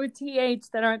start with TH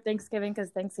that aren't Thanksgiving,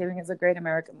 because Thanksgiving is a great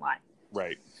American lie.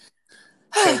 Right.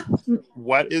 So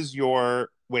what is your...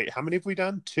 Wait, how many have we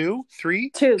done? 2? 3?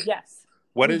 2, yes.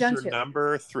 What is your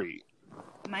number 3?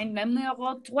 My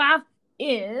numéro 3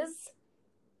 is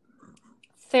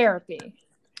therapy.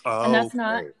 Oh, and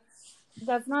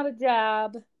that's not a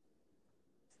jab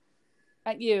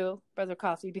at you, Brother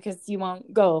Coffee, because you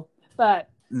won't go. But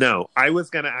no, I was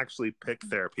going to actually pick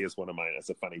therapy as one of mine as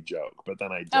a funny joke, but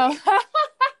then I didn't. Oh.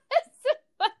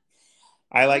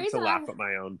 I like to laugh at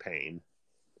my own pain.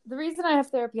 The reason I have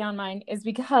therapy on mine is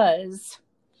because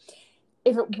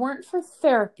if it weren't for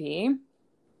therapy,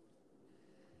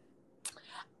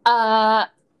 I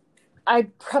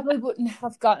probably wouldn't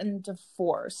have gotten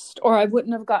divorced, or I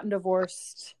wouldn't have gotten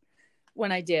divorced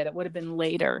when I did. It would have been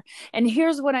later. And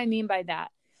here's what I mean by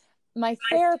that. my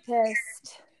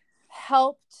therapist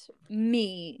helped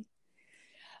me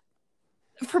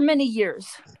for many years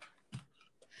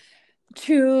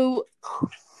to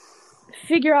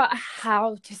figure out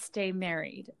how to stay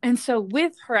married. And so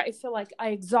with her, I feel like I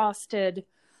exhausted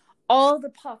all the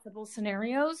possible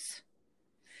scenarios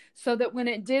so that when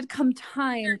it did come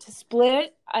time to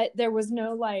split, there was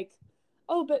no like,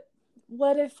 oh, but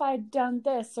what if I'd done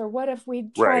this? Or what if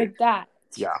we'd tried that?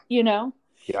 Yeah. You know?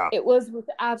 Yeah. It was with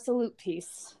absolute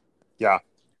peace. Yeah.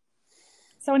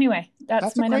 So anyway,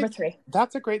 that's my number 3.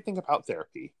 That's a great thing about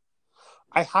therapy.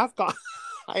 I have gone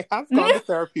to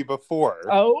therapy before.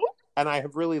 Oh? And I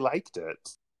have really liked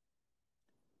it.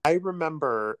 I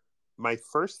remember my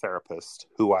first therapist,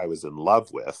 who I was in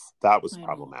love with, that was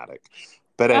problematic.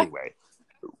 But anyway,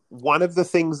 one of the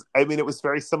things, I mean, it was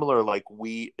very similar. Like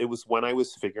it was when I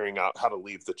was figuring out how to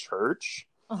leave the church.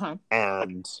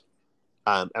 And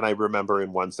I remember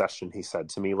in one session, he said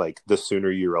to me, like, the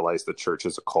sooner you realize the church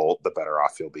is a cult, the better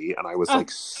off you'll be. And I was like,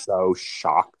 so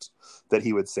shocked that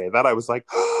he would say that. I was like,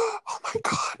 oh my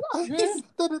God, I hate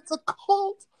that it's a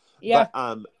cult. Yeah.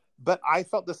 But I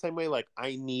felt the same way. Like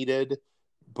I needed,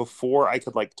 before I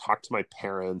could like talk to my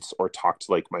parents or talk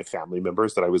to like my family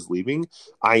members that I was leaving,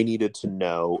 I needed to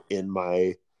know in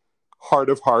my heart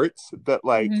of hearts that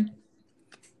like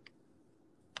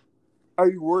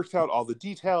I worked out all the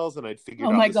details and I'd figured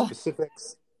out the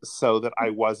specifics so that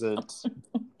I wasn't.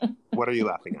 What are you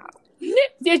laughing at?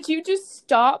 Did you just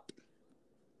stop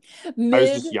I was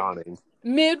just yawning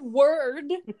mid-word?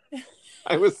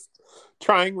 I was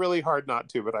trying really hard not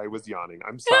to, but I was yawning.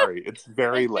 I'm sorry. It's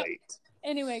very late.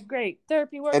 Anyway, great.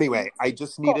 Therapy work. Anyway, I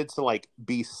just needed to like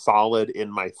be solid in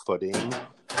my footing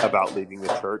about leaving the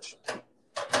church.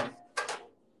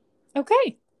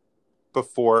 Okay.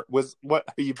 Before what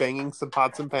are you banging some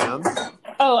pots and pans?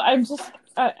 Oh, I'm just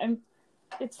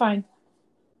it's fine.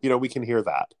 You know, we can hear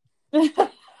that.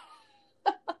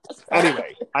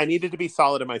 Anyway, I needed to be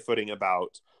solid in my footing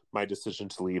about my decision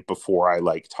to leave before I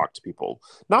like talk to people.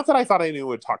 Not that I thought I knew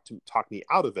would talk me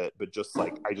out of it, but just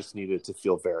like I just needed to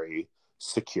feel very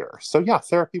secure. So yeah,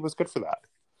 therapy was good for that.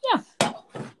 Yeah.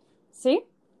 See?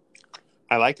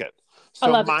 I like it.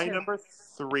 So my number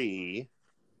 3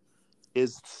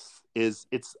 is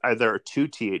there are 2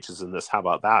 THs in this. How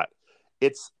about that?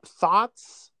 It's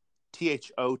thoughts,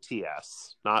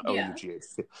 THOTS, not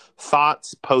OUGH.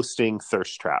 Thoughts posting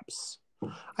thirst traps.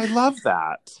 I love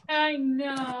that. I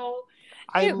know.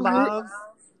 I love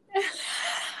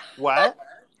what?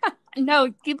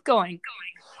 No, keep going.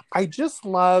 I just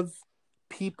love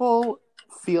people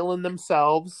feeling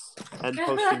themselves and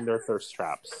posting their thirst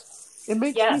traps. It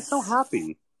makes me so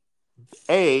happy.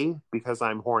 A, because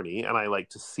I'm horny and I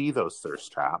like to see those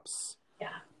thirst traps. Yeah.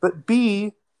 But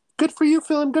B, good for you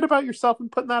feeling good about yourself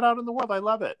and putting that out in the world. I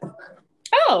love it.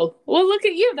 Oh, well, look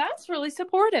at you. That's really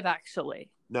supportive,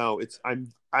 actually. No,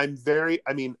 I'm not going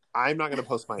to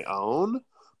post my own,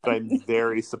 but I'm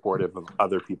very supportive of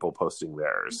other people posting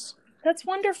theirs. That's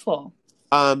wonderful.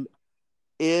 Remember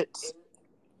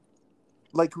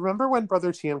when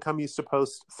Brother Tiancum used to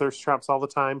post thirst traps all the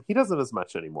time? He doesn't as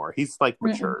much anymore. He's like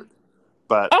matured,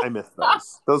 but I miss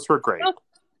those. Those were great.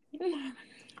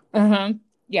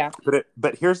 Yeah.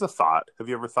 But here's a thought. Have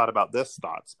you ever thought about this?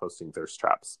 Thoughts posting thirst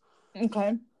traps.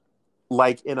 Okay.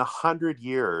 Like in 100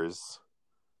 years,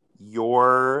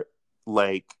 your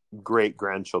like great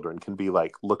grandchildren can be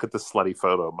like, look at the slutty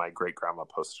photo my great grandma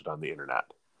posted on the internet.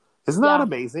 Isn't that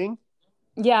amazing?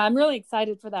 Yeah, I'm really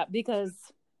excited for that because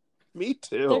me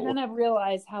too. They're gonna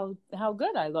realize how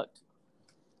good I looked.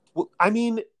 Well, I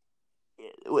mean,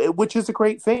 which is a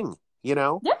great thing, you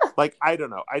know? Yeah. Like, I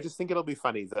don't know. I just think it'll be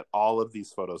funny that all of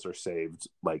these photos are saved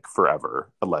like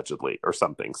forever, allegedly, or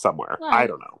something somewhere. Right. I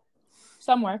don't know.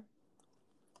 Somewhere.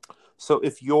 So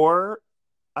if you're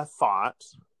a thought,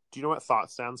 do you know what thought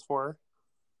stands for?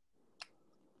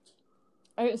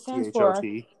 It stands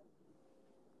T-H-O-T. For...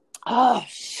 Oh,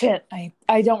 shit.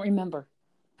 I don't remember.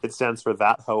 It stands for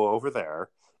that hoe over there.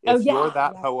 If you're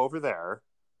that hoe over there,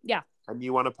 and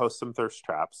you want to post some thirst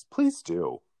traps, please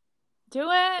do. Do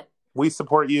it. We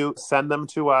support you. Send them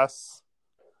to us.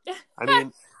 I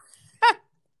mean,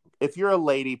 if you're a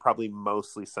lady, probably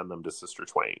mostly send them to Sister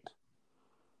Twain.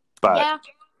 But,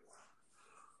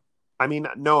 I mean,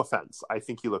 no offense. I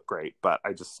think you look great, but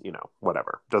I just,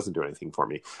 whatever. Doesn't do anything for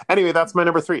me. Anyway, that's my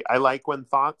number 3. I like when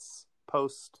thoughts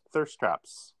post thirst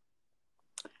traps.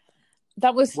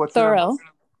 That was thorough.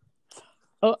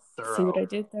 Oh, thorough. See what I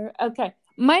did there? Okay.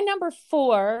 My number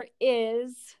 4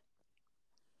 is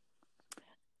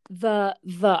the.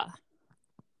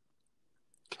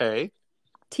 Okay.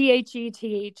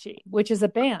 THE, which is a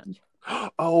band.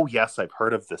 Oh, yes, I've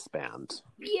heard of this band.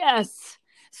 Yes.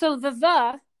 So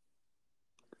The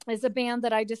is a band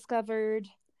that I discovered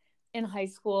in high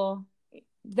school.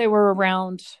 They were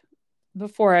around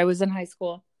before I was in high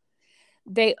school.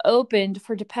 They opened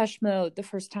for Depeche Mode the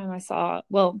first time I saw,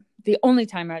 well, the only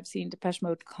time I've seen Depeche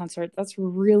Mode concert. That's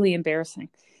really embarrassing.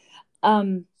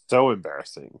 So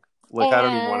embarrassing. Like, I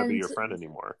don't even want to be your And friend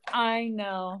anymore. I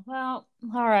know. Well,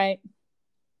 all right.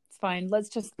 It's fine. Let's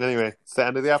just Anyway, it's the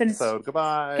end of the finish. episode.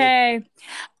 Goodbye. Okay.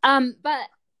 But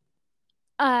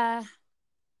I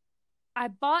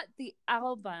bought the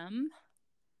album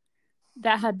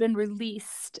that had been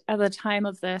released at the time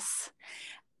of this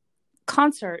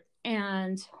concert,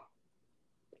 and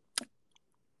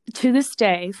to this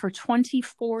day, for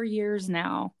 24 years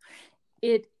now,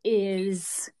 it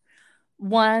is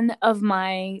one of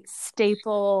my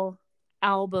staple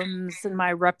albums in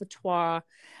my repertoire,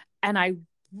 and I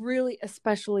really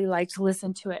especially like to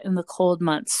listen to it in the cold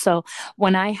months. So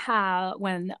when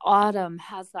autumn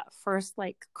has that first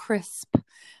like crisp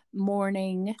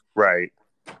morning, right,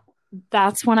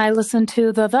 that's when I listen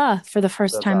to the for the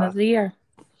first time of the year.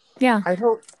 Yeah. I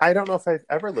don't know if I've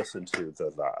ever listened to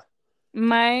the.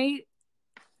 My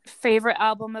favorite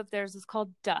album of theirs is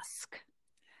called Dusk.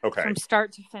 Okay. From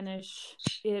start to finish,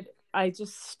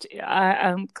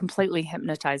 I'm completely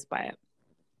hypnotized by it.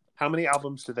 How many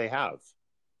albums do they have?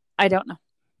 I don't know.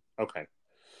 Okay.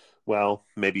 Well,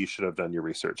 maybe you should have done your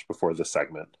research before this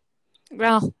segment.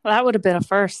 Well, that would have been a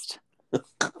first.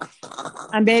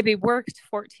 I maybe worked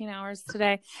 14 hours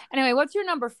today. Anyway, what's your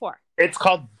number 4? It's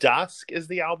called Dusk is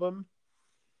the album?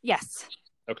 Yes.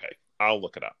 Okay. I'll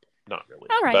look it up. Not really.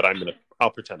 All right. But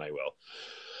I'll pretend I will.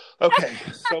 Okay.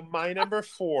 So my number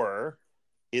 4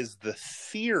 is The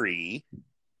Theory,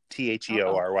 Theory,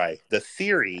 The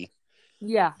Theory.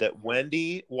 Yeah. That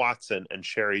Wendy Watson and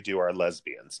Sherry Dew are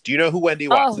lesbians. Do you know who Wendy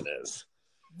Watson is?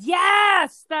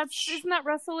 Yes! Isn't that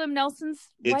Russell M. Nelson's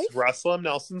wife? It's Russell M.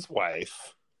 Nelson's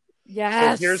wife.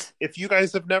 Yes. So if you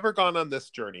guys have never gone on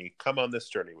this journey, come on this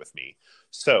journey with me.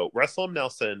 So Russell M.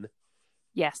 Nelson,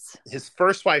 yes, his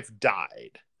first wife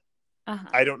died. Uh-huh.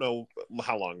 I don't know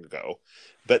how long ago,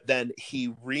 but then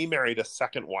he remarried a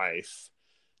second wife,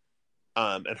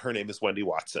 and her name is Wendy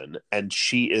Watson, and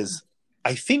she is,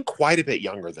 I think, quite a bit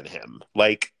younger than him,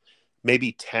 like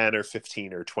maybe 10 or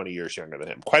 15 or 20 years younger than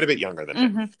him, quite a bit younger than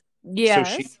him.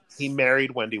 Yes. So he married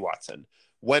Wendy Watson.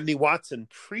 Wendy Watson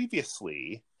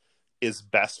previously is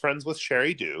best friends with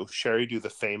Sherry Dew. Sherry Dew, the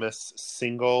famous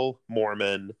single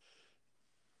Mormon,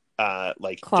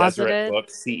 Deseret Book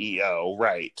CEO,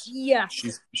 right? Yeah.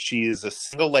 She is a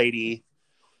single lady.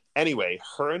 Anyway,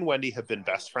 her and Wendy have been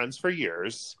best friends for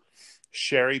years.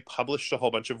 Sherry published a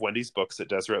whole bunch of Wendy's books at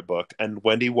Deseret Book, and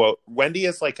Wendy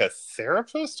is like a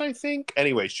therapist, I think.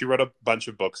 Anyway, she wrote a bunch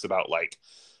of books about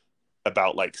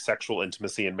sexual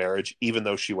intimacy and marriage, even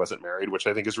though she wasn't married, which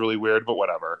I think is really weird, but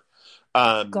whatever.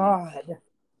 God.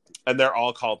 And they're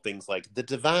all called things like The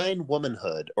Divine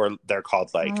Womanhood, or they're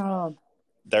called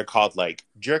like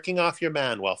Jerking Off Your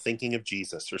Man While Thinking of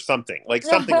Jesus, or something like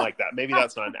that. Maybe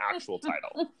that's not an actual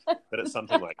title, but it's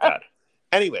something like that.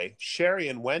 Anyway, Sherry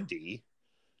and Wendy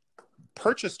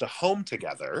purchased a home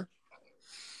together,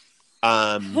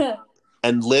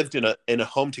 and lived in a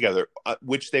home together,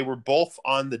 which they were both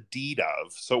on the deed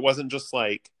of. So it wasn't just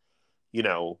like,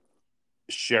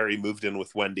 Sherry moved in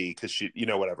with Wendy because she,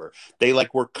 whatever. They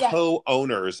were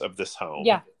co-owners of this home.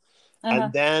 Yeah. Uh-huh.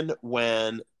 And then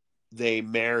when she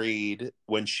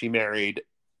married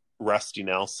Rusty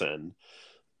Nelson,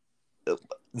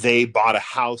 they bought a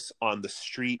house on the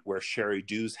street where Sherry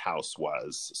Dew's house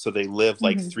was. So they lived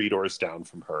 3 doors down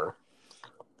from her.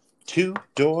 2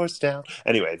 doors down.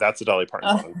 Anyway, that's a Dolly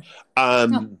Parton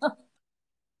song.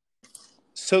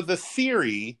 So the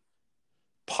theory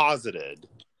posited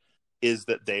is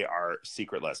that they are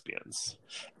secret lesbians.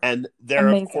 And there,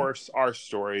 Amazing. Of course, are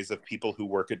stories of people who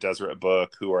work at Deseret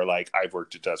Book who are like, I've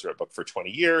worked at Deseret Book for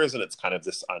 20 years, and it's kind of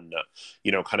this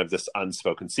this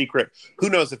unspoken secret.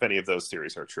 Who knows if any of those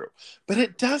theories are true? But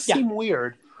it does seem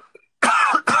weird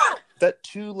that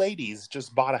 2 ladies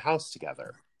just bought a house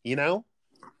together,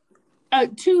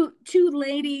 Two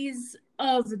ladies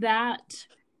of that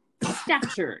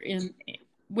stature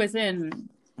within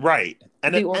right,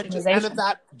 and the organization, and of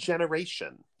that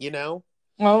generation,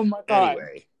 Oh my God!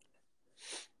 Anyway,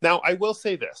 now I will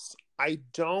say this: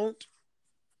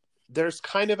 there's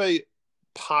kind of a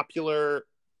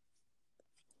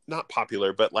not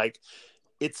popular, but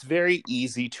it's very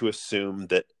easy to assume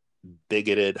that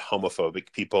bigoted,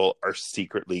 homophobic people are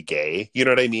secretly gay. You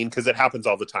know what I mean? Because it happens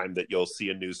all the time that you'll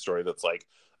see a news story that's like,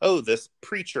 oh, this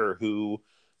preacher who,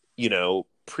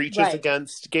 preaches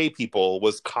against gay people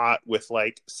was caught with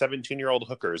like 17-year-old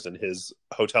hookers in his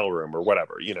hotel room or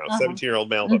whatever, 17-year-old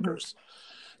male hookers.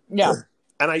 Yeah.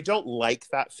 And I don't like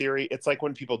that theory. It's like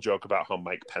when people joke about how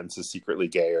Mike Pence is secretly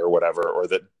gay or whatever, or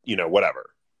that, whatever.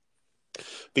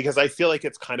 Because I feel like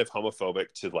it's kind of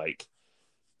homophobic to like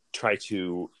try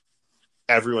to,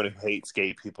 everyone who hates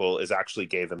gay people is actually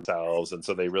gay themselves. And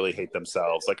so they really hate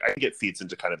themselves. Like, I think it feeds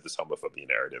into kind of this homophobia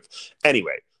narrative.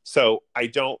 Anyway, so I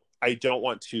don't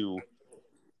want to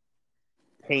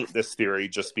paint this theory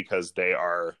just because they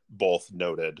are both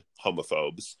noted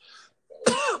homophobes.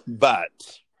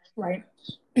 But right.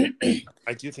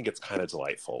 I do think it's kind of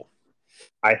delightful.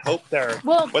 I hope they're...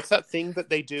 what's that thing that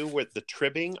they do with the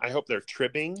tribbing? I hope they're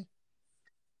tribbing.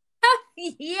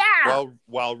 Yeah.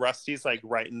 While Rusty's like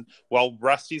writing... While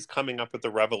Rusty's coming up with the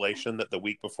revelation that the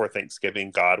week before Thanksgiving,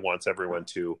 God wants everyone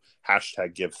to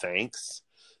 #give thanks.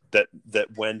 That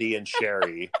Wendy and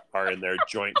Sherry are in their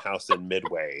joint house in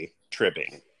Midway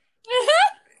tribbing.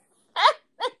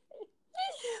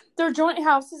 Their joint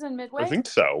houses in Midway? I think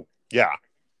so. Yeah.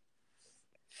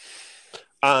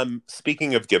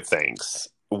 Speaking of give thanks,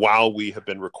 while we have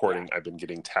been recording, I've been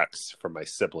getting texts from my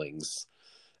siblings,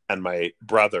 and my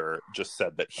brother just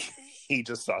said that he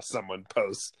just saw someone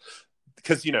post,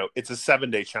 because it's a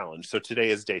 7-day challenge. So today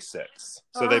is day 6.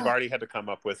 So they've already had to come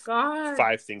up with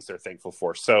 5 things they're thankful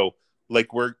for. So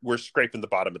like we're scraping the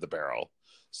bottom of the barrel.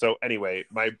 So anyway,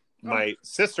 my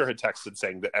sister had texted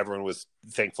saying that everyone was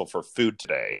thankful for food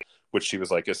today, which she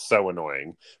was like, is so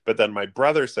annoying. But then my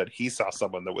brother said he saw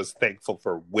someone that was thankful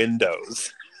for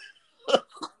windows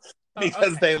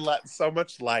because they let so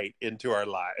much light into our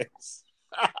lives.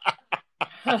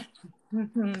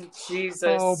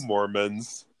 Jesus. Oh,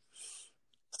 Mormons.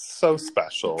 So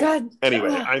special. God. Anyway,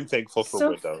 I'm thankful for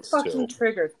windows too. Fucking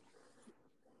triggered.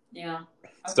 Yeah.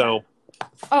 Okay. So.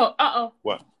 Oh.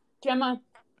 What? Gemma.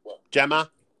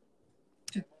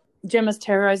 Gemma's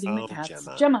terrorizing the cats.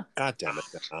 Gemma. God damn it,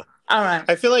 Gemma. All right.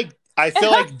 I feel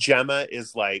like Gemma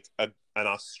is like an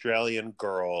Australian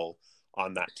girl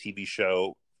on that TV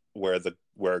show where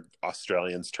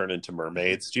Australians turn into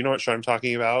mermaids. Do you know what show I'm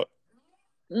talking about?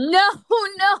 No.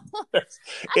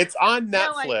 It's on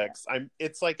Netflix.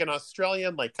 It's like an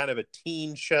Australian, like kind of a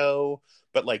teen show,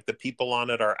 but like the people on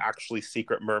it are actually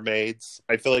secret mermaids.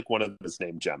 I feel like one of them is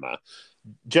named Gemma.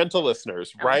 Gentle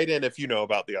listeners, write in if you know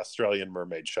about the Australian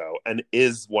mermaid show and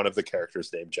is one of the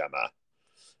characters named Gemma.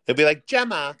 They'll be like,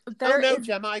 Gemma,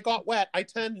 Gemma, I got wet. I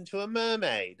turned into a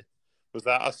mermaid. Was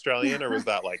that Australian or was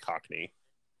that like Cockney?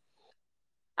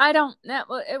 I don't know.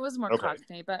 Well, it was more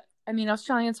Cockney, but I mean,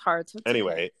 Australian's hard. So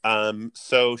anyway,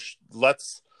 so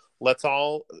let's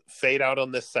all fade out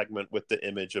on this segment with the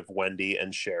image of Wendy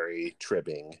and Sherry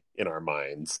tribbing in our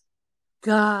minds.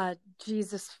 God,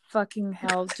 Jesus fucking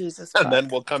hell, Jesus. And then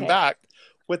we'll come back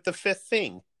with the 5th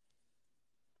thing.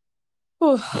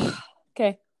 Ooh.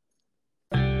 Okay.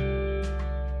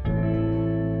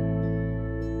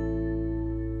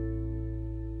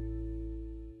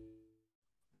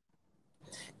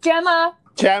 Gemma.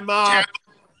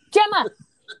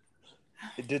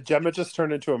 Did Gemma just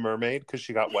turn into a mermaid because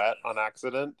she got wet on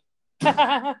accident?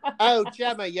 Oh,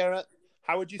 Gemma,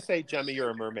 how would you say, Gemma, you're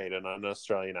a mermaid in an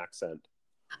Australian accent?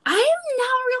 I'm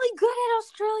not really good at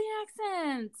Australian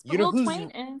accents.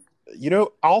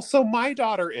 Also my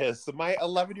daughter is. My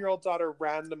 11-year-old daughter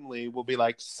randomly will be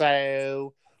like,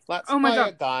 so let's play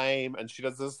a game. And she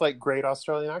does this like great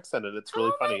Australian accent and it's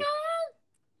really funny. My God.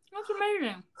 That's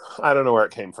amazing. I don't know where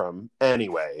it came from.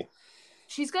 Anyway.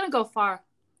 She's going to go far.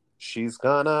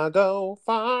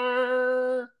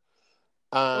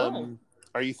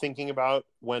 Are you thinking about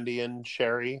Wendy and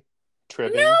Sherry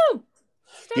tribbing? No!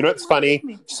 You know what's funny?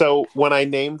 So when I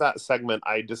named that segment,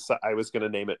 I was going to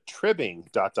name it tribbing ...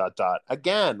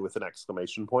 again with an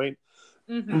exclamation point.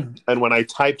 Mm-hmm. And when I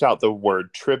typed out the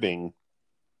word tribbing,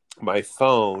 my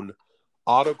phone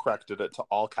autocorrected it to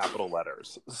all capital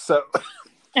letters. So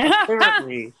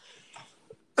apparently,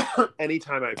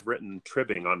 anytime I've written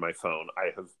tribbing on my phone,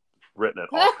 I have written it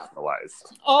all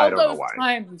capitalized. I don't know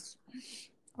why.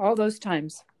 All those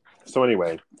times. So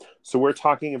anyway, we're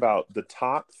talking about the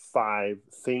top 5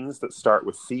 things that start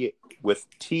with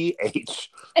TH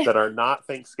that are not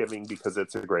Thanksgiving because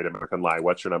it's a great American lie.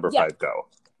 What's your number 5? Go.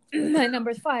 My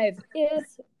number 5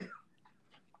 is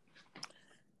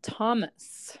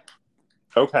Thomas.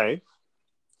 Okay.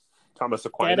 Thomas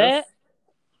Aquinas. Get it?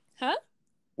 Huh?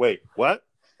 Wait, what?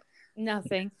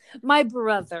 Nothing. My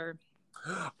brother.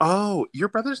 Oh, your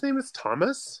brother's name is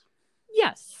Thomas?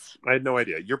 Yes. I had no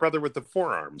idea. Your brother with the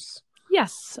forearms.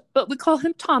 Yes, but we call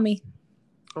him Tommy.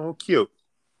 Oh, cute.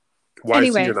 Why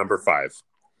is he your number 5?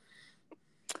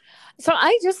 So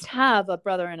I just have a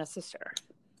brother and a sister.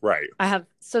 Right. I have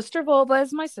Sister Volva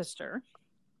as my sister.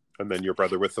 And then your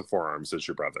brother with the forearms is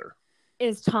your brother.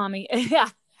 Is Tommy. Yeah.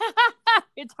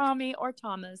 Tommy or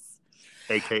Thomas.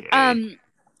 AKA.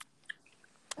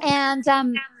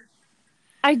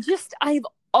 I've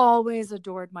always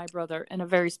adored my brother in a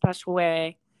very special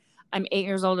way. I'm 8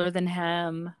 years older than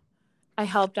him. I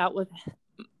helped out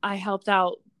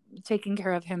taking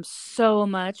care of him so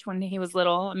much when he was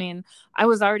little. I mean, I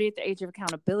was already at the age of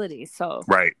accountability, so.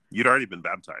 Right. You'd already been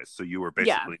baptized, so you were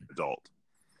basically an adult.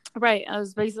 Right. I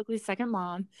was basically second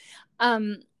mom.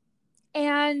 And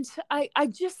I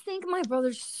just think my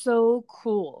brother's so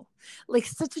cool. Like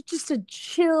just a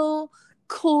chill,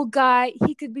 cool guy.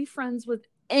 He could be friends with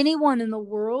anyone in the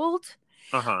world.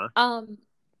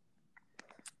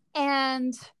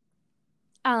 And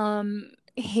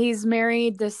he's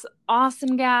married this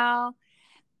awesome gal,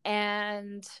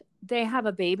 and they have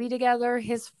a baby together,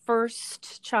 his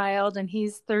first child, and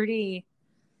he's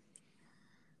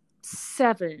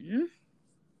 37.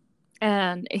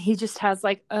 And he just has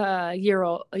like a year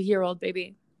old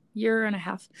baby, year and a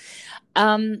half.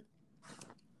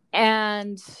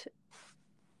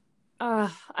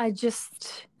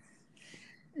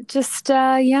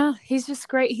 He's just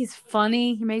great. He's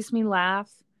funny. He makes me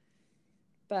laugh.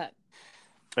 And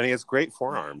he has great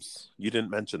forearms. You didn't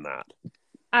mention that.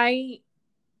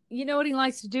 You know what he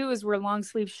likes to do is wear long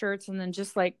sleeve shirts and then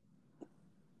just like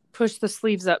push the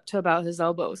sleeves up to about his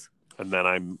elbows. And then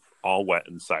I'm all wet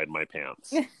inside my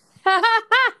pants.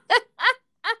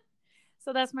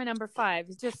 So that's my number 5.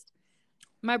 It's just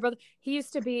my brother. He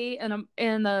used to be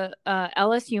in the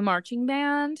LSU marching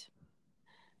band.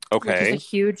 Okay. Which is a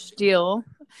huge deal.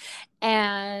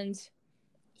 And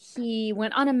he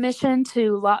went on a mission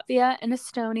to Latvia and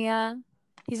Estonia.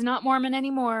 He's not Mormon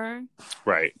anymore.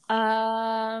 Right.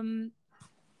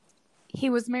 He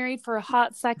was married for a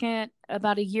hot second,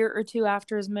 about a year or two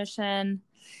after his mission.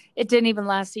 It didn't even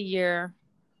last a year.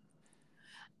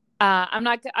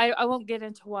 I won't get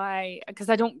into why, because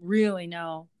I don't really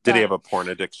know. Did he have a porn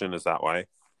addiction? Is that why?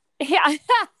 Yeah.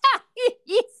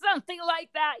 Something like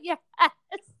that. Yes.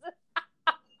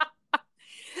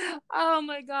 Oh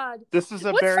my God. This is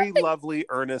a very lovely,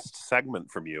 earnest segment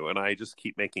from you. And I just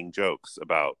keep making jokes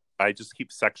I just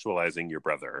keep sexualizing your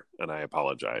brother. And I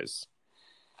apologize.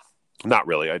 Not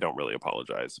really. I don't really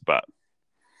apologize, but.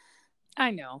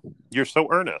 I know. You're so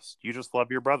earnest. You just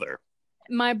love your brother.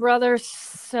 My brother's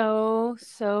so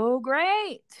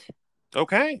great.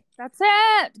 Okay. That's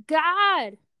it.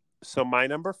 God. So my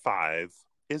number 5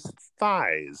 is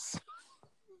thighs.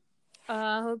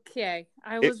 Okay.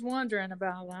 I was wondering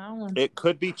about that one. It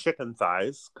could be chicken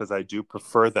thighs, because I do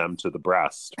prefer them to the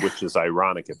breast, which is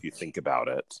ironic if you think about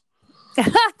it.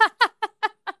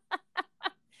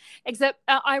 Except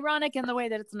ironic in the way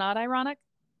that it's not ironic.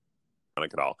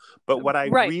 At all. But what I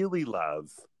really love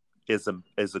is a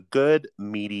good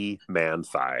meaty man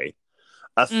thigh.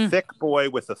 A thick boy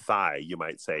with a thigh, you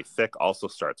might say. Thick also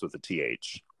starts with a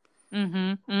TH.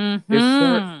 But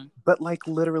like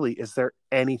literally, is there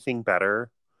anything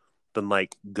better than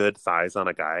like good thighs on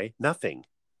a guy? Nothing.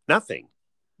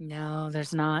 No,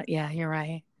 there's not. Yeah, you're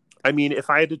right. I mean, if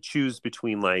I had to choose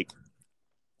between like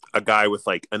a guy with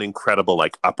like an incredible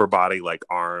like upper body, like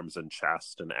arms and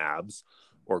chest and abs,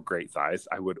 or great thighs,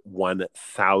 I would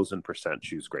 1000%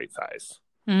 choose great thighs.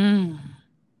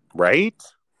 Right?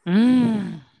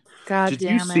 God Did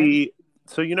damn you see?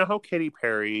 So you know how Katy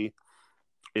Perry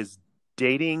is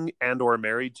dating and or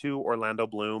married to Orlando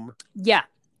Bloom? Yeah.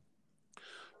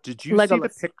 Did you see the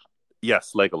picture?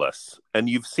 Yes, Legolas. And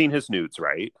you've seen his nudes,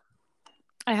 right?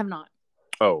 I have not.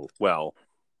 Oh, well,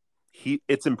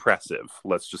 it's impressive.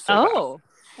 Let's just say that.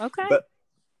 Okay. But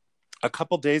a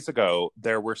couple days ago,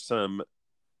 there were some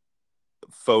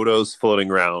photos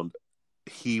floating around.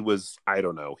 He was, I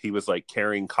don't know, he was like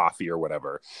carrying coffee or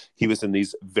whatever. He was in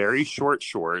these very short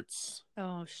shorts.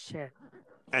 Oh, shit.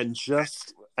 And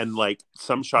like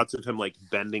some shots of him like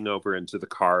bending over into the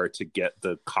car to get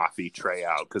the coffee tray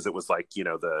out. Cause it was like, you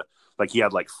know, he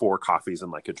had like 4 coffees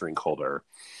and like a drink holder.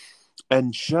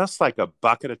 And just like a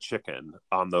bucket of chicken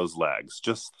on those legs,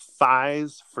 just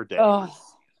thighs for days.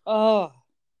 Oh.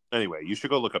 Anyway, you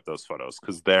should go look up those photos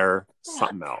because they're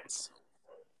something else.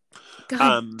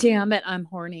 God damn it, I'm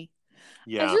horny.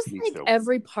 Yeah, I just like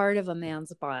every part of a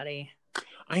man's body.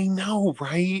 I know,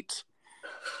 right?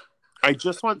 I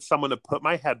just want someone to put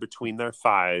my head between their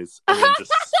thighs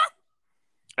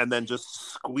and then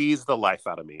just squeeze the life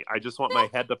out of me. I just want my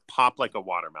head to pop like a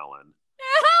watermelon.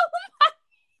 Oh my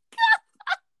God.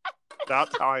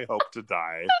 That's how I hope to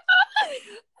die.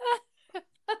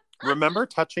 Remember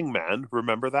Touching Men?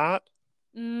 Remember that?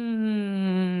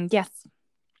 Yes.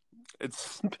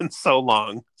 It's been so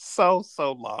long. So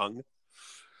long.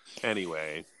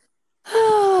 Anyway.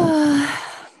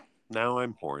 Now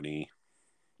I'm horny.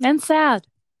 And sad.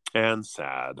 And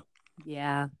sad.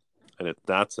 Yeah. And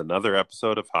that's another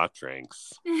episode of Hot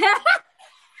Drinks.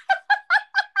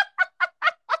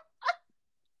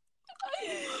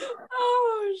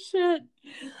 Oh, shit.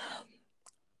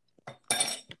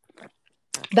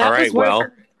 That all right,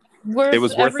 worth it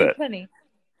was worth every it. penny.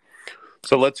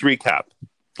 So let's recap.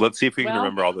 Let's see if we can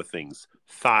remember all the things.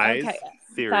 Thighs, okay.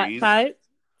 theories.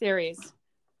 Theories.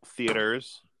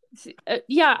 Theaters.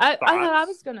 Yeah, I thought I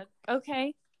was going to.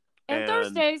 Okay. And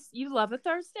Thursdays. You love a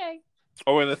Thursday.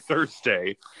 Oh, and a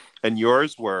Thursday. And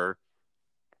yours were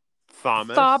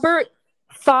Thomas. Thobert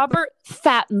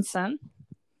Fattinson.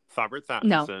 Thobert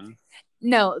Fattinson.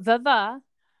 No, the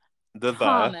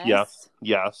Thomas,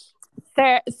 yes.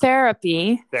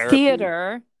 Therapy,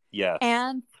 theater, yes,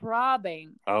 and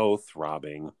throbbing. Oh,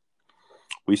 throbbing.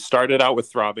 We started out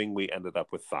with throbbing. We ended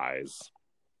up with thighs.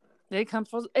 It comes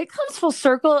full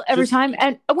circle every time,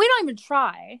 and we don't even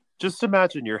try. Just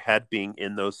imagine your head being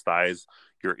in those thighs.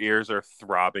 Your ears are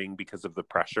throbbing because of the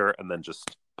pressure, and then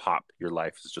just pop. Your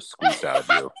life is just squeezed out of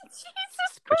you. Jesus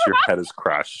Christ. But your head is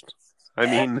crushed. I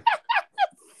mean, so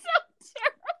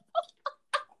terrible.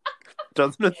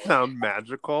 Doesn't it sound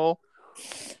magical?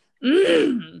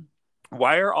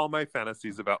 Why are all my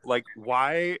fantasies about, like,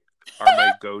 why are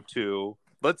my go-to...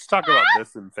 Let's talk about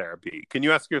this in therapy. Can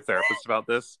you ask your therapist about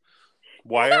this?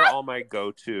 Why are all my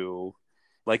go-to...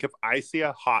 Like, if I see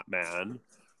a hot man,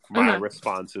 my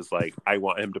response is, like, I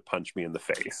want him to punch me in the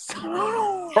face.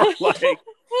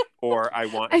 or I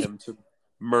want him to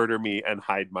murder me and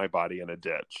hide my body in a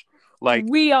ditch. Like,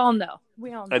 we all know.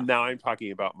 And now I'm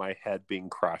talking about my head being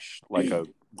crushed like a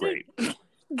grape.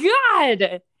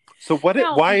 God. So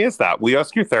why is that? Will you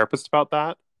ask your therapist about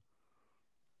that?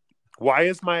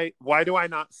 Why do I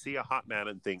not see a hot man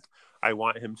and think I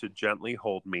want him to gently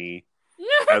hold me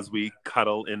as we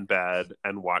cuddle in bed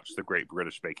and watch the Great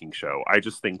British Baking Show? I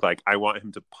just think, like, I want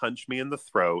him to punch me in the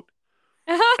throat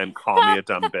and call me a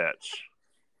dumb bitch.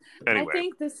 Anyway. I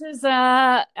think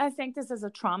this is a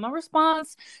trauma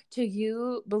response to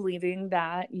you believing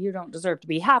that you don't deserve to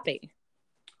be happy.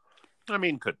 I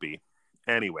mean, could be.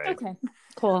 Anyway. Okay.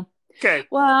 Cool. Okay.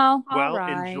 Well, all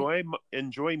right.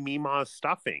 enjoy Mima's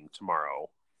stuffing tomorrow.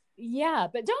 Yeah,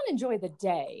 but don't enjoy the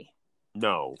day.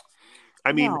 No.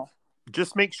 I mean,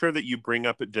 just make sure that you bring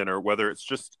up at dinner, whether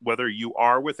you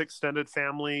are with extended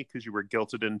family because you were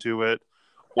guilted into it,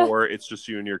 or it's just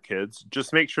you and your kids.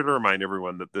 Just make sure to remind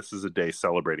everyone that this is a day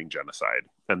celebrating genocide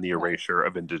and the erasure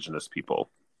of indigenous people.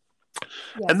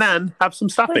 Yes. And then have some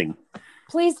stuffing.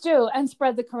 Please do. And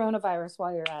spread the coronavirus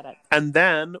while you're at it. And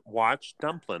then watch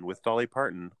Dumplin' with Dolly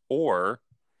Parton or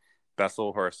Best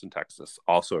Little Horse in Texas.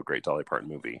 Also a great Dolly Parton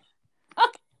movie.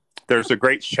 There's a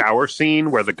great shower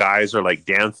scene where the guys are like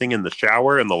dancing in the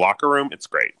shower in the locker room. It's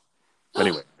great.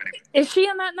 Anyway. Is she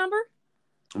in that number?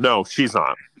 No, she's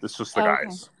not. It's just the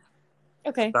guys.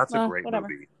 Okay. That's a great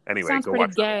movie. Anyway, sounds go pretty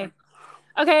watch gay.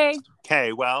 That.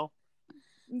 Okay, well,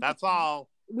 that's all.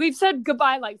 We've said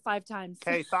goodbye like 5 times.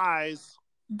 Okay, thighs.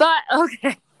 But,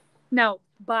 okay. No,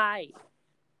 bye.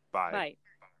 Bye.